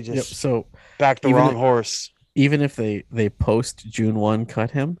mean, they just so backed the wrong horse. Even if they post June 1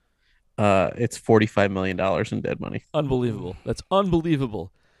 cut him, it's $45 million in dead money. Unbelievable. That's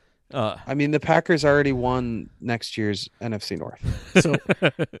unbelievable. I mean, the Packers already won next year's NFC North. So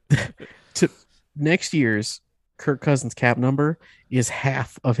next year's Kirk Cousins cap number is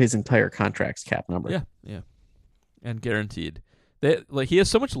half of his entire contract's cap number. Yeah. And guaranteed. He has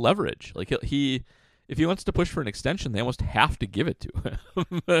so much leverage. Like he if he wants to push for an extension, they almost have to give it to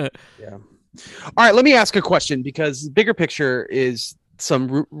him. Yeah. All right, let me ask a question because the bigger picture is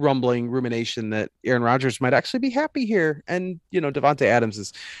some rumbling rumination that Aaron Rodgers might actually be happy here. And, Devontae Adams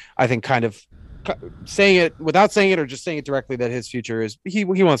is, I think, kind of saying it without saying it or just saying it directly that his future is he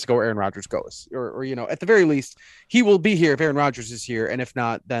wants to go where Aaron Rodgers goes, or at the very least, he will be here if Aaron Rodgers is here. And if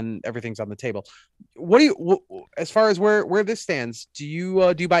not, then everything's on the table. As far as where this stands, do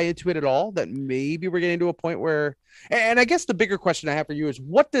you buy into it at all that maybe we're getting to a point where, and I guess the bigger question I have for you is,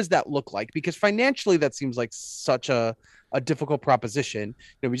 what does that look like? Because financially, that seems like such a difficult proposition.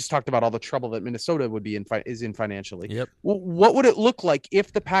 We just talked about all the trouble that Minnesota would be is in financially. Yep. What would it look like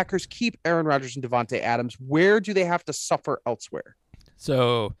if the Packers keep Aaron Rodgers and Devontae Adams? Where do they have to suffer elsewhere?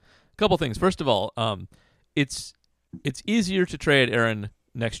 So, a couple things. First of all, it's easier to trade Aaron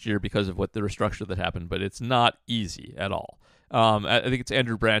next year because of what the restructure that happened, but it's not easy at all. I think it's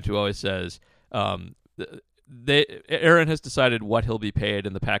Andrew Brandt who always says Aaron has decided what he'll be paid,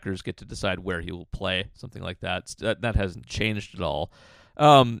 and the Packers get to decide where he will play, something like that. That hasn't changed at all.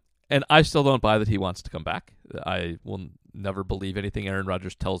 And I still don't buy that he wants to come back. I will never believe anything Aaron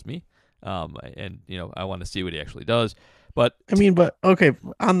Rodgers tells me. And I want to see what he actually does. But okay.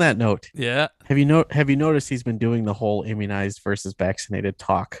 On that note, yeah, have you noticed he's been doing the whole immunized versus vaccinated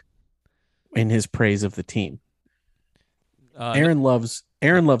talk in his praise of the team? Aaron loves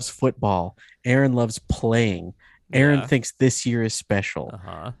football. Aaron loves playing. Aaron thinks this year is special.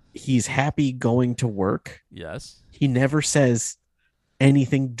 He's happy going to work. Yes. He never says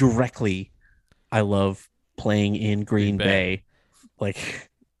anything directly. I love playing in Green Bay. Like,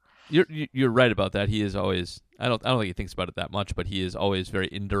 you're right about that. He is always. I don't think he thinks about it that much, but he is always very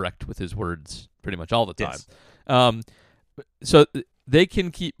indirect with his words, pretty much all the time. Yes. So they can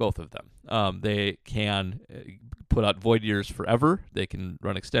keep both of them. They can put out void years forever. They can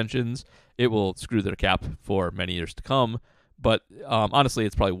run extensions. It will screw their cap for many years to come. But honestly,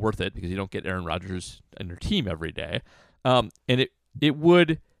 it's probably worth it because you don't get Aaron Rodgers on your team every day. And it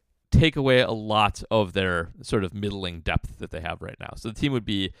would take away a lot of their sort of middling depth that they have right now. So the team would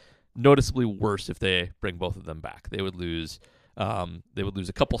be noticeably worse if they bring both of them back. They would lose a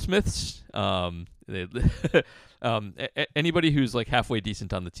couple Smiths. Anybody who's like halfway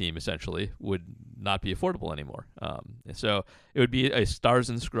decent on the team essentially would not be affordable anymore. So it would be a stars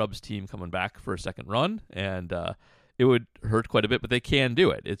and scrubs team coming back for a second run, and it would hurt quite a bit, but they can do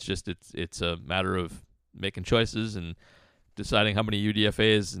it. It's just it's a matter of making choices and deciding how many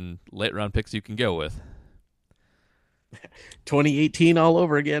UDFAs and late round picks you can go with. 2018 all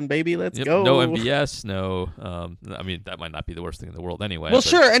over again, baby. Let's go. No MBS, no. That might not be the worst thing in the world anyway. Well,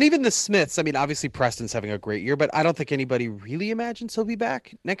 sure. And even the Smiths, obviously Preston's having a great year, but I don't think anybody really imagines he'll be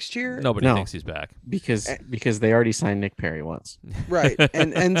back next year. Nobody thinks he's back. Because they already signed Nick Perry once. Right.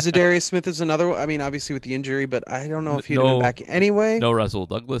 And Zadarius Smith is another one. Obviously with the injury, but I don't know if he'd have been back anyway. No Rasul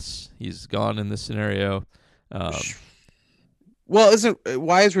Douglas. He's gone in this scenario. Well,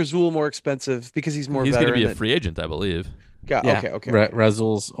 why is Rasul more expensive? Because he's more. He's going to be a free agent, I believe. Yeah. Okay.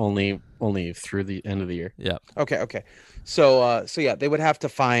 Rasul's only through the end of the year. Yeah. Okay. So yeah, they would have to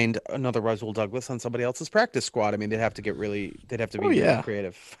find another Rasul Douglas on somebody else's practice squad. They'd have to be really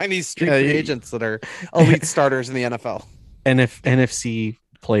creative. Find these street free agents that are elite starters in the NFL. And if NFC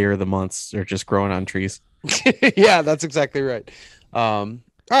player of the months are just growing on trees. Yeah, that's exactly right. All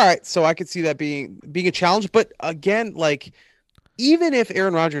right, so I could see that being a challenge, but again, like, even if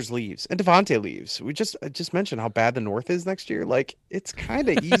Aaron Rodgers leaves and Devontae leaves, we just mentioned how bad the North is next year. Like, it's kind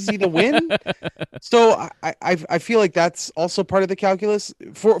of easy to win. So I feel like that's also part of the calculus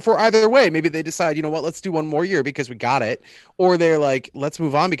for either way. Maybe they decide, you know what, let's do one more year because we got it, or they're like, let's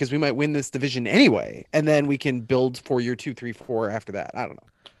move on because we might win this division anyway, and then we can build for year 2, 3, 4 after that. I don't know.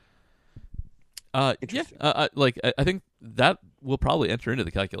 I think that will probably enter into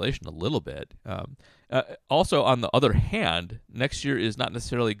the calculation a little bit. Also, on the other hand, next year is not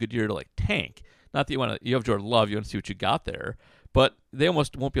necessarily a good year to like tank. Not that you have Jordan Love, you want to see what you got there, but they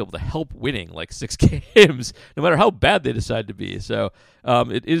almost won't be able to help winning like 6 games, no matter how bad they decide to be. So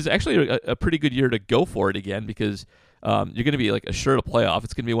it is actually a pretty good year to go for it again because you're going to be like assured a playoff.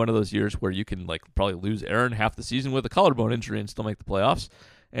 It's going to be one of those years where you can like probably lose Aaron half the season with a collarbone injury and still make the playoffs.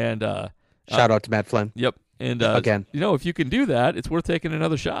 And shout out to Matt Flynn. Yep. And again, if you can do that, it's worth taking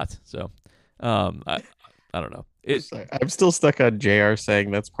another shot. So, I don't know. I'm still stuck on JR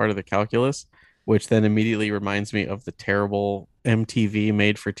saying that's part of the calculus, which then immediately reminds me of the terrible MTV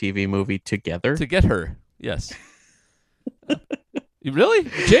made-for-TV movie Together. To Get Her, yes. Really,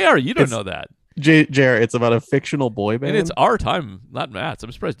 JR? You don't know that. JR, it's about a fictional boy band. And it's our time, not Matt's.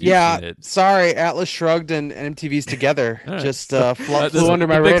 I'm surprised you've seen it. Sorry, Atlas Shrugged and MTV's Together. Right. Just flew under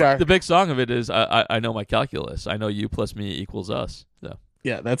my radar. The big song of it is I know my calculus. I know you plus me equals us. So.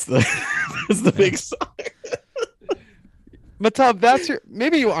 Yeah, that's the big song. Matub,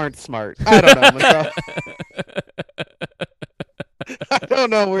 maybe you aren't smart. I don't know, Matub. I don't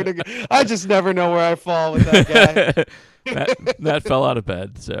know where to go. I just never know where I fall with that guy. Matt fell out of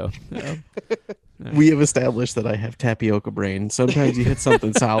bed, so We have established that I have tapioca brain. Sometimes you hit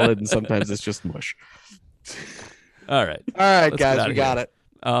something solid, and sometimes it's just mush. all right. All right, Let's guys, get we outta got here. it.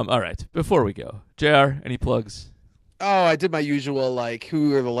 All right. Before we go, JR, any plugs? Oh, I did my usual, like,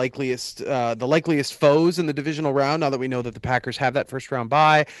 who are the likeliest foes in the divisional round, now that we know that the Packers have that first round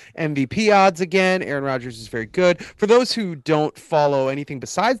bye. MVP odds again. Aaron Rodgers is very good. For those who don't follow anything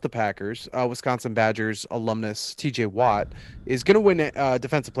besides the Packers, Wisconsin Badgers alumnus TJ Watt is going to win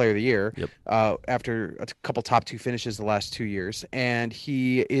Defensive Player of the Year after a couple top 2 finishes the last 2 years. And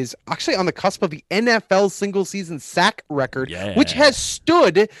he is actually on the cusp of the NFL single season sack record, which has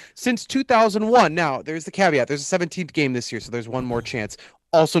stood since 2001. Now, there's the caveat. There's a 17th game this year, so there's one more chance.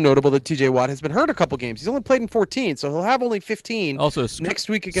 Also notable that TJ Watt has been hurt a couple games. He's only played in 14, so he'll have only 15 also next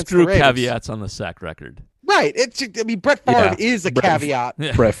week against screw the Ravens. caveats on the sack record. Right. Brett Favre is a caveat.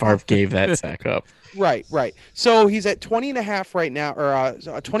 Brett Favre gave that sack up. Right. So he's at 20 and a half right now, or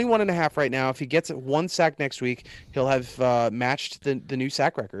 21 and a half right now. If he gets one sack next week, he'll have matched the new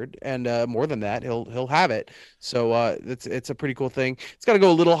sack record, and more than that, he'll have it. So it's a pretty cool thing. It's got to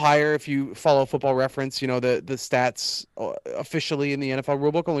go a little higher if you follow Football Reference. You know, the stats officially in the NFL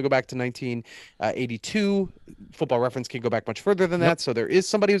rulebook only go back to 1982. Football Reference can go back much further than that. So there is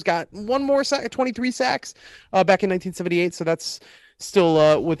somebody who's got one more sack, 23 sacks back in 1978. So that's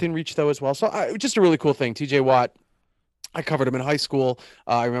still within reach, though, as well. So just a really cool thing. TJ Watt, I covered him in high school.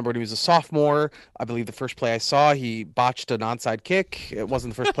 I remember when he was a sophomore. I believe the first play I saw, he botched an onside kick. It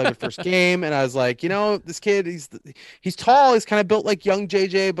wasn't the first play of the first game. And I was like, this kid, he's tall. He's kind of built like young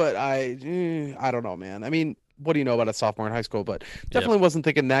JJ, but I don't know, man. I mean, what do you know about a sophomore in high school? But definitely wasn't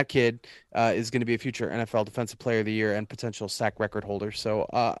thinking that kid is going to be a future NFL Defensive Player of the Year and potential sack record holder. So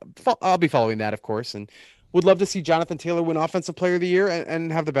I'll be following that, of course, and would love to see Jonathan Taylor win Offensive Player of the Year and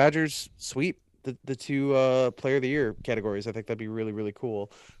have the Badgers sweep the two Player of the Year categories. I think that'd be really, really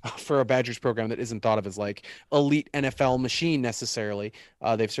cool for a Badgers program that isn't thought of as like elite NFL machine necessarily.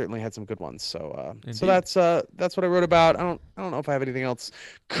 They've certainly had some good ones. So that's what I wrote about. I don't know if I have anything else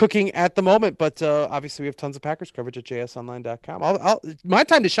cooking at the moment, but obviously we have tons of Packers coverage at jsonline.com. My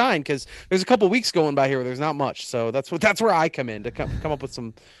time to shine, because there's a couple weeks going by here where there's not much. So that's where I come in to come up with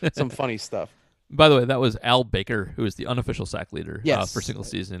some funny stuff. By the way, that was Al Baker, who is the unofficial sack leader for single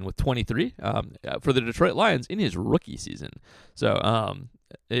season with 23 for the Detroit Lions in his rookie season. So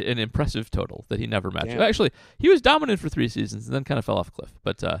an impressive total that he never matched. Damn. Actually, he was dominant for 3 seasons and then kind of fell off a cliff.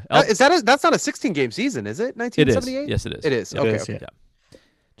 But that's not a 16-game season, is it? 1978? It is. Yes, it is. It is. Okay. Yeah.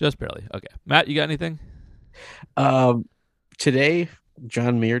 Just barely. Okay. Matt, you got anything? Today,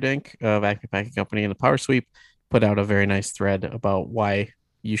 John Meerdink of Acme Packing Company and the Power Sweep put out a very nice thread about why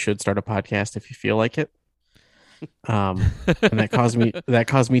you should start a podcast if you feel like it. And that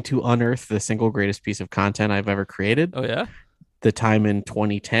caused me to unearth the single greatest piece of content I've ever created. Oh yeah. The time in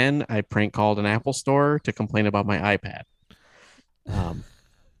 2010 I prank called an Apple store to complain about my iPad.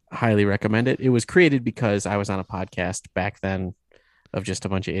 Highly recommend it. It was created because I was on a podcast back then of just a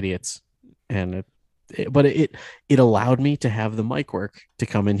bunch of idiots, and it allowed me to have the mic work to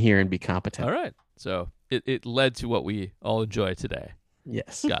come in here and be competent. All right. So it led to what we all enjoy today.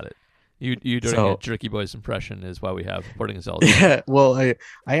 Yes. Got it. You doing a Jerky Boys impression is why we have Reporting as Zelda. Yeah, well,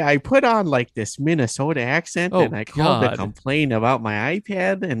 I put on like this Minnesota accent, and I called to complain about my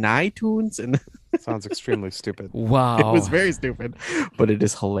iPad and iTunes, and sounds extremely stupid. Wow. It was very stupid, but it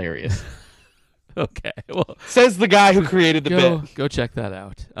is hilarious. Okay. Well, says the guy who created the bit. Go check that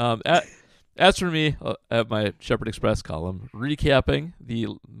out. As for me, I have my Shepherd Express column recapping the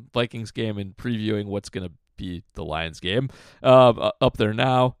Vikings game and previewing what's going to be the Lions game up there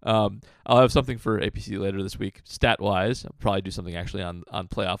now. I'll have something for APC later this week, stat-wise. I'll probably do something actually on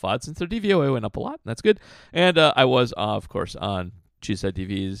playoff odds since their DVOA went up a lot. And that's good. And I was, of course, on Cheesehead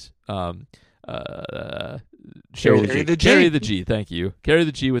TV's Carry the G. Thank you. Carry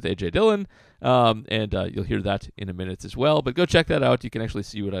the G with AJ Dillon. And you'll hear that in a minute as well. But go check that out. You can actually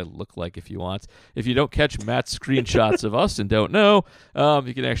see what I look like if you want. If you don't catch Matt's screenshots of us and don't know,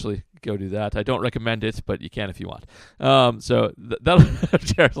 you can actually go do that. I don't recommend it, but you can if you want. So that'll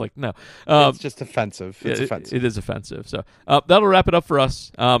Jared's like, no. It's just offensive. It's offensive. It is offensive. So that'll wrap it up for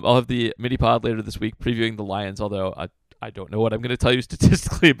us. I'll have the mini pod later this week previewing the Lions, although I don't know what I'm going to tell you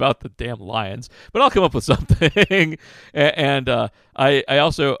statistically about the damn Lions, but I'll come up with something. And I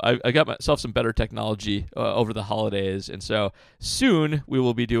got myself some better technology over the holidays, and so soon we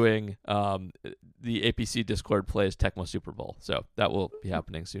will be doing the APC Discord plays Tecmo Super Bowl, so that will be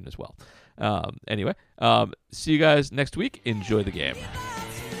happening soon as well. Anyway, see you guys next week. Enjoy the game.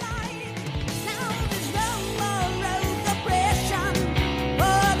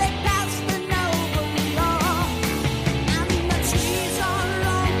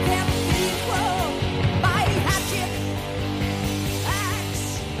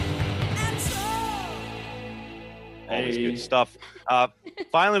 Always good stuff.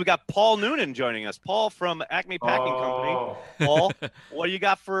 Finally, we got Paul Noonan joining us. Paul from Acme Packing Company. Paul, what do you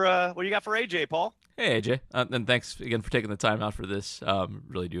got for AJ? Paul. Hey AJ, and thanks again for taking the time out for this.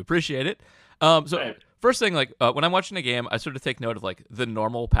 Really do appreciate it. First thing, like when I'm watching a game, I sort of take note of like the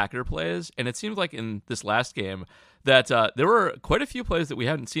normal Packer plays, and it seems like in this last game that there were quite a few plays that we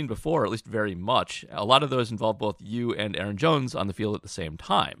hadn't seen before, at least very much. A lot of those involved both you and Aaron Jones on the field at the same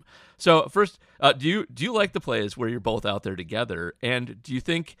time. So first, do you like the plays where you're both out there together, and do you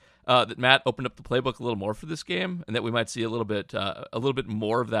think that Matt opened up the playbook a little more for this game, and that we might see a little bit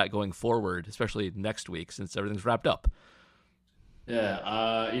more of that going forward, especially next week since everything's wrapped up?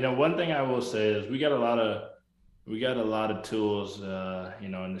 Yeah, one thing I will say is we got a lot of tools, in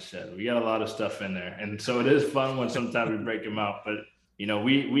the shed. We got a lot of stuff in there, and so it is fun when sometimes we break them out. But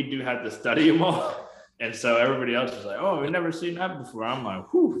we do have to study them all, and so everybody else is like, "Oh, we've never seen that before." I'm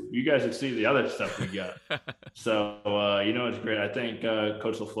like, "Whew, you guys should see the other stuff we got." So it's great. I think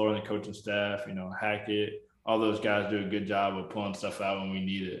Coach LaFleur and the coaching staff, Hackett, all those guys do a good job of pulling stuff out when we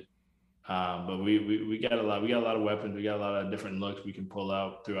need it. But we got a lot. We got a lot of weapons. We got a lot of different looks we can pull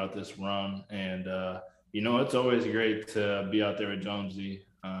out throughout this run. And it's always great to be out there with Jonesy.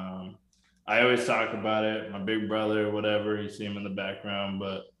 I always talk about it. My big brother, whatever. You see him in the background,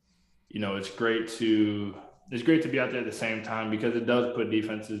 but it's great to be out there at the same time because it does put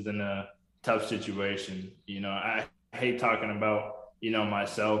defenses in a tough situation. I hate talking about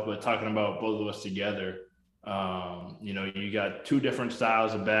myself, but talking about both of us together. You got two different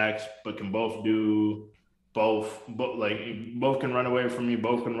styles of backs, but can both do both can run away from you,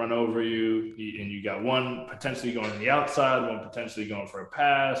 both can run over you. And you got one potentially going on the outside, one potentially going for a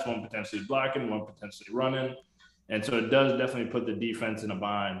pass, one potentially blocking, one potentially running. And so it does definitely put the defense in a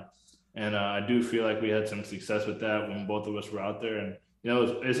bind. And I do feel like we had some success with that when both of us were out there. And,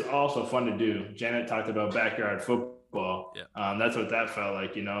 it's also fun to do. Janet talked about backyard football. Yeah. That's what that felt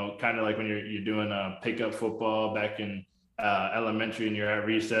like, kind of like when you're doing pickup football back in elementary and you're at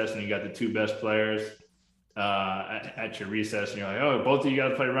recess and you got the two best players at your recess and you're like, oh, both of you got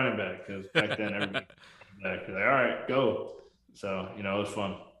to play running back because back then everybody back. You're like, all right, go. So, it was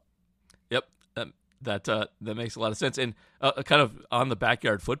fun. Yep. That makes a lot of sense. And kind of on the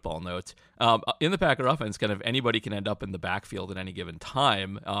backyard football note, in the Packer offense, kind of anybody can end up in the backfield at any given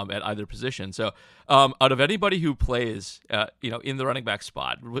time at either position. So out of anybody who plays, in the running back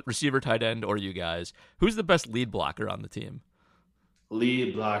spot, receiver, tight end, or you guys, who's the best lead blocker on the team?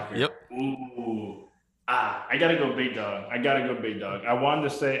 Lead blocker. Yep. Ooh. I got to go big dog. I wanted to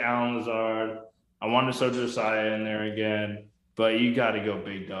say Alan Lazard. I wanted to throw Josiah in there again, but you got to go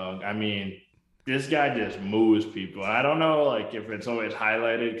big dog. I mean, this guy just moves people. I don't know, if it's always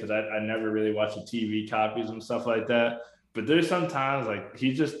highlighted because I never really watch the TV copies and stuff like that. But there's sometimes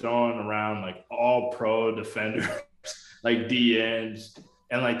he's just throwing around all pro defenders, D ends,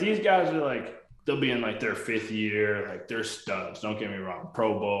 and these guys are they'll be in their fifth year, they're studs. Don't get me wrong,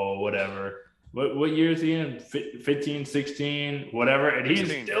 Pro Bowl, whatever. What year is he in? 15, 16, whatever. And he's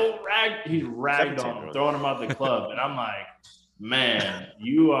 16. Still ragged on him, throwing him out the club. And I'm like, man,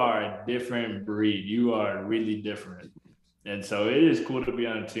 you are a different breed. You are really different. And so it is cool to be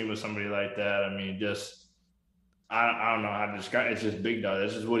on a team with somebody like that. I mean, I don't know how to describe it. It's just big dog.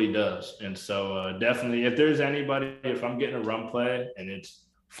 That's just what he does. And so definitely, if there's anybody, if I'm getting a run play and it's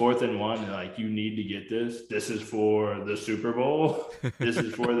 4th and 1, and you need to get this. This is for the Super Bowl. This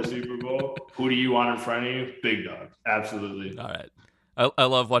is for the Super Bowl. Who do you want in front of you? Big dog. Absolutely. All right. I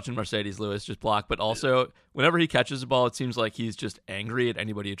love watching Mercedes Lewis just block, but also whenever he catches the ball, it seems like he's just angry at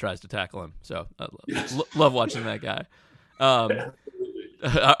anybody who tries to tackle him. So I love watching that guy.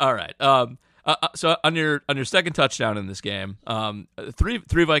 All right. So on your second touchdown in this game,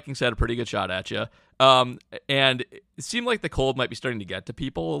 three Vikings had a pretty good shot at you. And it seemed like the cold might be starting to get to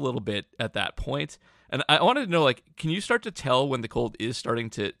people a little bit at that point. And I wanted to know, can you start to tell when the cold is starting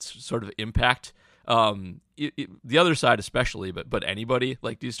to sort of impact the other side especially, but anybody?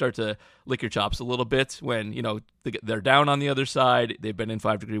 Do you start to lick your chops a little bit when, they're down on the other side, they've been in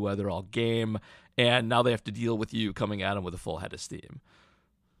 5-degree weather all game, and now they have to deal with you coming at them with a full head of steam?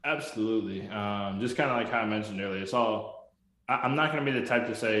 Absolutely. Just kind of like how I mentioned earlier, I'm not going to be the type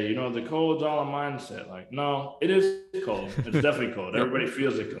to say, the cold's all a mindset. No, it is cold. It's definitely cold. Everybody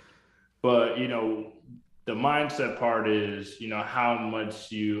feels it cold. But, the mindset part is, how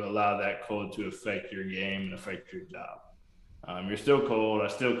much you allow that cold to affect your game and affect your job. You're still cold. I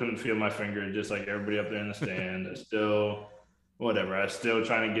still couldn't feel my finger, just like everybody up there in the stand. I still, whatever. I was still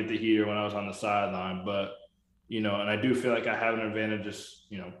trying to get the heater when I was on the sideline. But, and I do feel like I have an advantage just,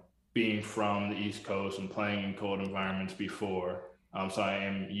 being from the East Coast and playing in cold environments before. So I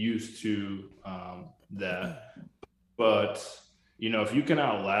am used to that. But, if you can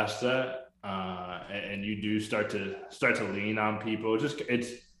outlast that and you do start to lean on people,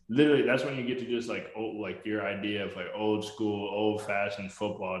 it's literally, that's when you get to just like your idea of like old school, old fashioned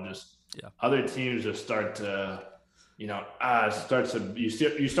football. Just other teams just start to, you start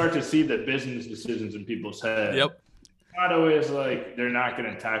to see the business decisions in people's head. Yep. Not always like they're not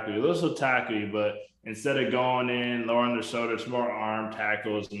going to tackle you. Those will tackle you, but instead of going in, lowering their shoulder, it's more arm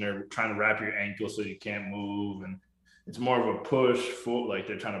tackles, and they're trying to wrap your ankle so you can't move. And it's more of a push for, like,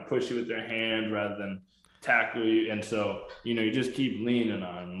 they're trying to push you with their hand rather than tackle you. And so, you just keep leaning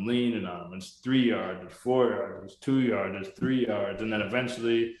on them. It's 3 yards, it's 4 yards, it's 2 yards, it's 3 yards. And then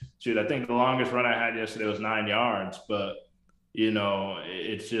eventually, I think the longest run I had yesterday was 9 yards, but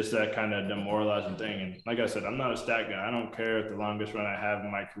it's just that kind of demoralizing thing. And like I said, I'm not a stat guy. I don't care if the longest run I have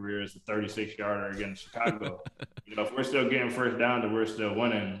in my career is the 36-yarder against Chicago. If we're still getting first down and we're still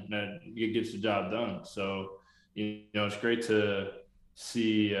winning, that it gets the job done. So, it's great to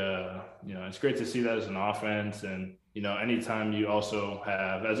see, it's great to see that as an offense. And, anytime you also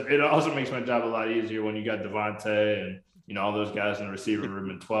have, it also makes my job a lot easier when you got Devontae and, all those guys in the receiver room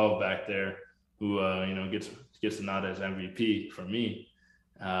and 12 back there who, gets the nod as MVP for me,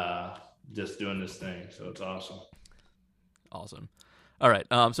 just doing this thing. So it's awesome. Awesome. All right.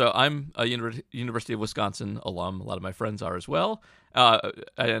 So I'm a University of Wisconsin alum. A lot of my friends are as well.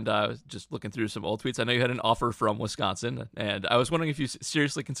 And just looking through some old tweets, I know you had an offer from Wisconsin, and I was wondering if you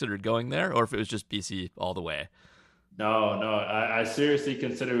seriously considered going there or if it was just BC all the way. No, I seriously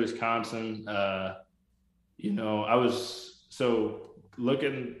consider Wisconsin. I was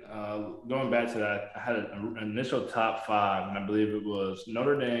going back to that, I had an initial top 5, and I believe it was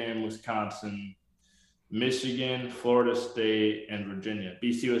Notre Dame, Wisconsin, Michigan, Florida State, and Virginia.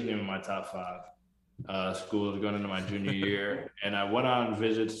 BC wasn't even my top 5 schools going into my junior year. And I went on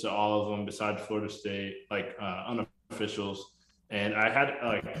visits to all of them besides Florida State, unofficials. And I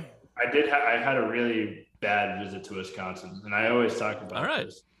had a really bad visit to Wisconsin. And I always talk about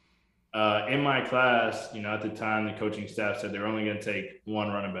this. In my class, at the time, the coaching staff said they were only going to take one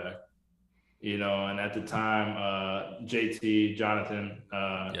running back, and at the time, JT, Jonathan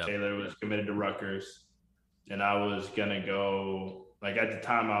Taylor was committed to Rutgers, and I was going to go, at the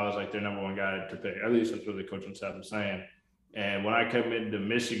time, I was their number one guy to pick. At least that's what the coaching staff was saying. And when I committed to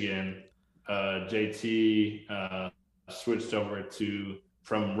Michigan, JT switched over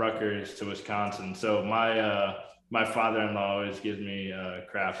from Rutgers to Wisconsin. So my father-in-law always gives me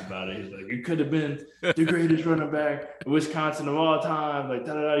crap about it. He's like, "You could have been the greatest running back in Wisconsin of all time." Like,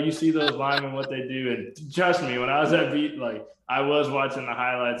 you see those linemen, what they do. And trust me, when I was at beat, I was watching the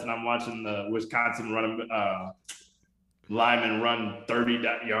highlights and I'm watching the Wisconsin linemen run 30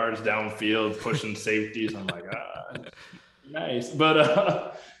 yards downfield, pushing safeties. I'm like, nice.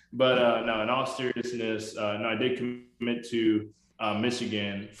 But no, in all seriousness, no, I did commit to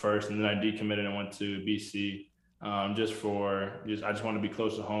Michigan first, and then I decommitted and went to BC. I just want to be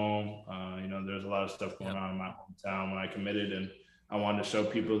close to home. There's a lot of stuff going on in my hometown when I committed, and I wanted to show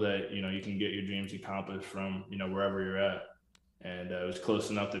people that, you can get your dreams accomplished from, wherever you're at. And it was close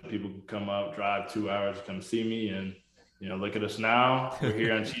enough that people could come up, drive 2 hours to come see me. And, look at us now. We're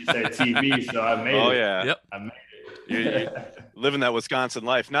here on Cheesehead TV. So I made it. Oh, yeah. Yep. I made You're living that Wisconsin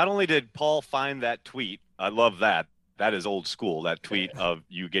life. Not only did Paul find that tweet, I love that. That is old school, that tweet of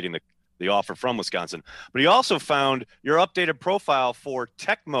you getting the offer from Wisconsin. But he also found your updated profile for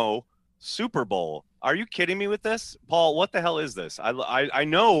Tecmo Super Bowl. Are you kidding me with this? Paul, what the hell is this? I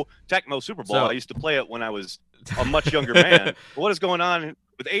know Tecmo Super Bowl. I used to play it when I was a much younger man. What is going on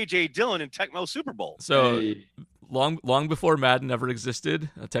with A.J. Dillon and Tecmo Super Bowl? So long before Madden ever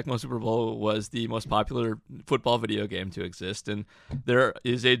existed, Tecmo Super Bowl was the most popular football video game to exist, and there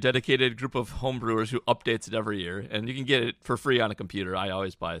is a dedicated group of homebrewers who updates it every year, and you can get it for free on a computer. I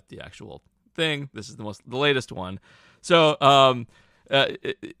always buy the actual thing. This is the latest one. So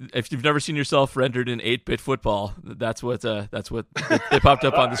if you've never seen yourself rendered in 8-bit football, that's what they popped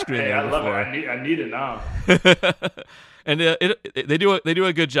up on the screen there I love before. it. I need it now. And they do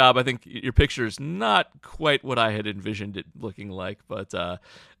a good job. I think your picture is not quite what I had envisioned it looking like, but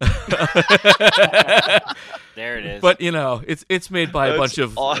there it is. But it's made by a bunch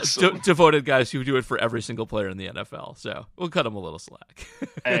of awesome. devoted guys who do it for every single player in the NFL. So we'll cut them a little slack.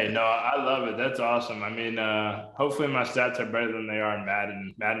 Hey, no, I love it. That's awesome. I mean, hopefully my stats are better than they are in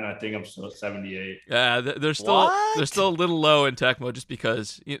Madden. Madden, I think I'm still at 78. Yeah, they're still a little low in Tecmo just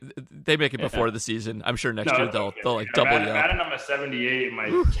because they make it before the season. I'm sure next year they'll like double you up. Madden, I'm at 78, and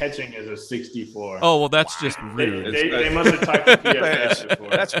my catching is a 64. Oh well, that's just rude. They must have talked to PFF before.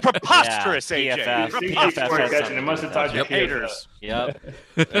 That's preposterous, AJ. PFF. 64 catching. They must have talked to Haters. Yep.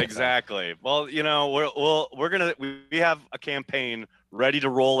 Exactly. Well, we have a campaign ready to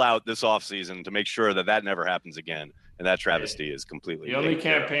roll out this offseason to make sure that never happens again, and that travesty is completely. The only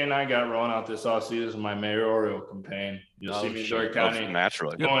campaign I got rolling out this offseason is my mayoral campaign. You'll see me in Door County,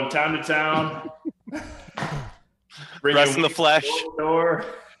 naturally going town to town, dressed in the flesh. Door.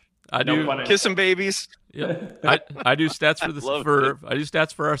 I do kissing babies. Yep. I do stats I do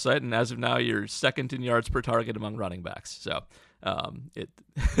stats for our site, and as of now, you're second in yards per target among running backs. So,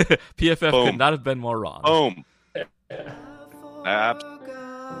 PFF Boom. could not have been more wrong. Boom.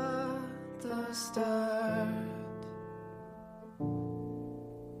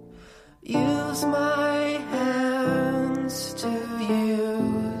 Use my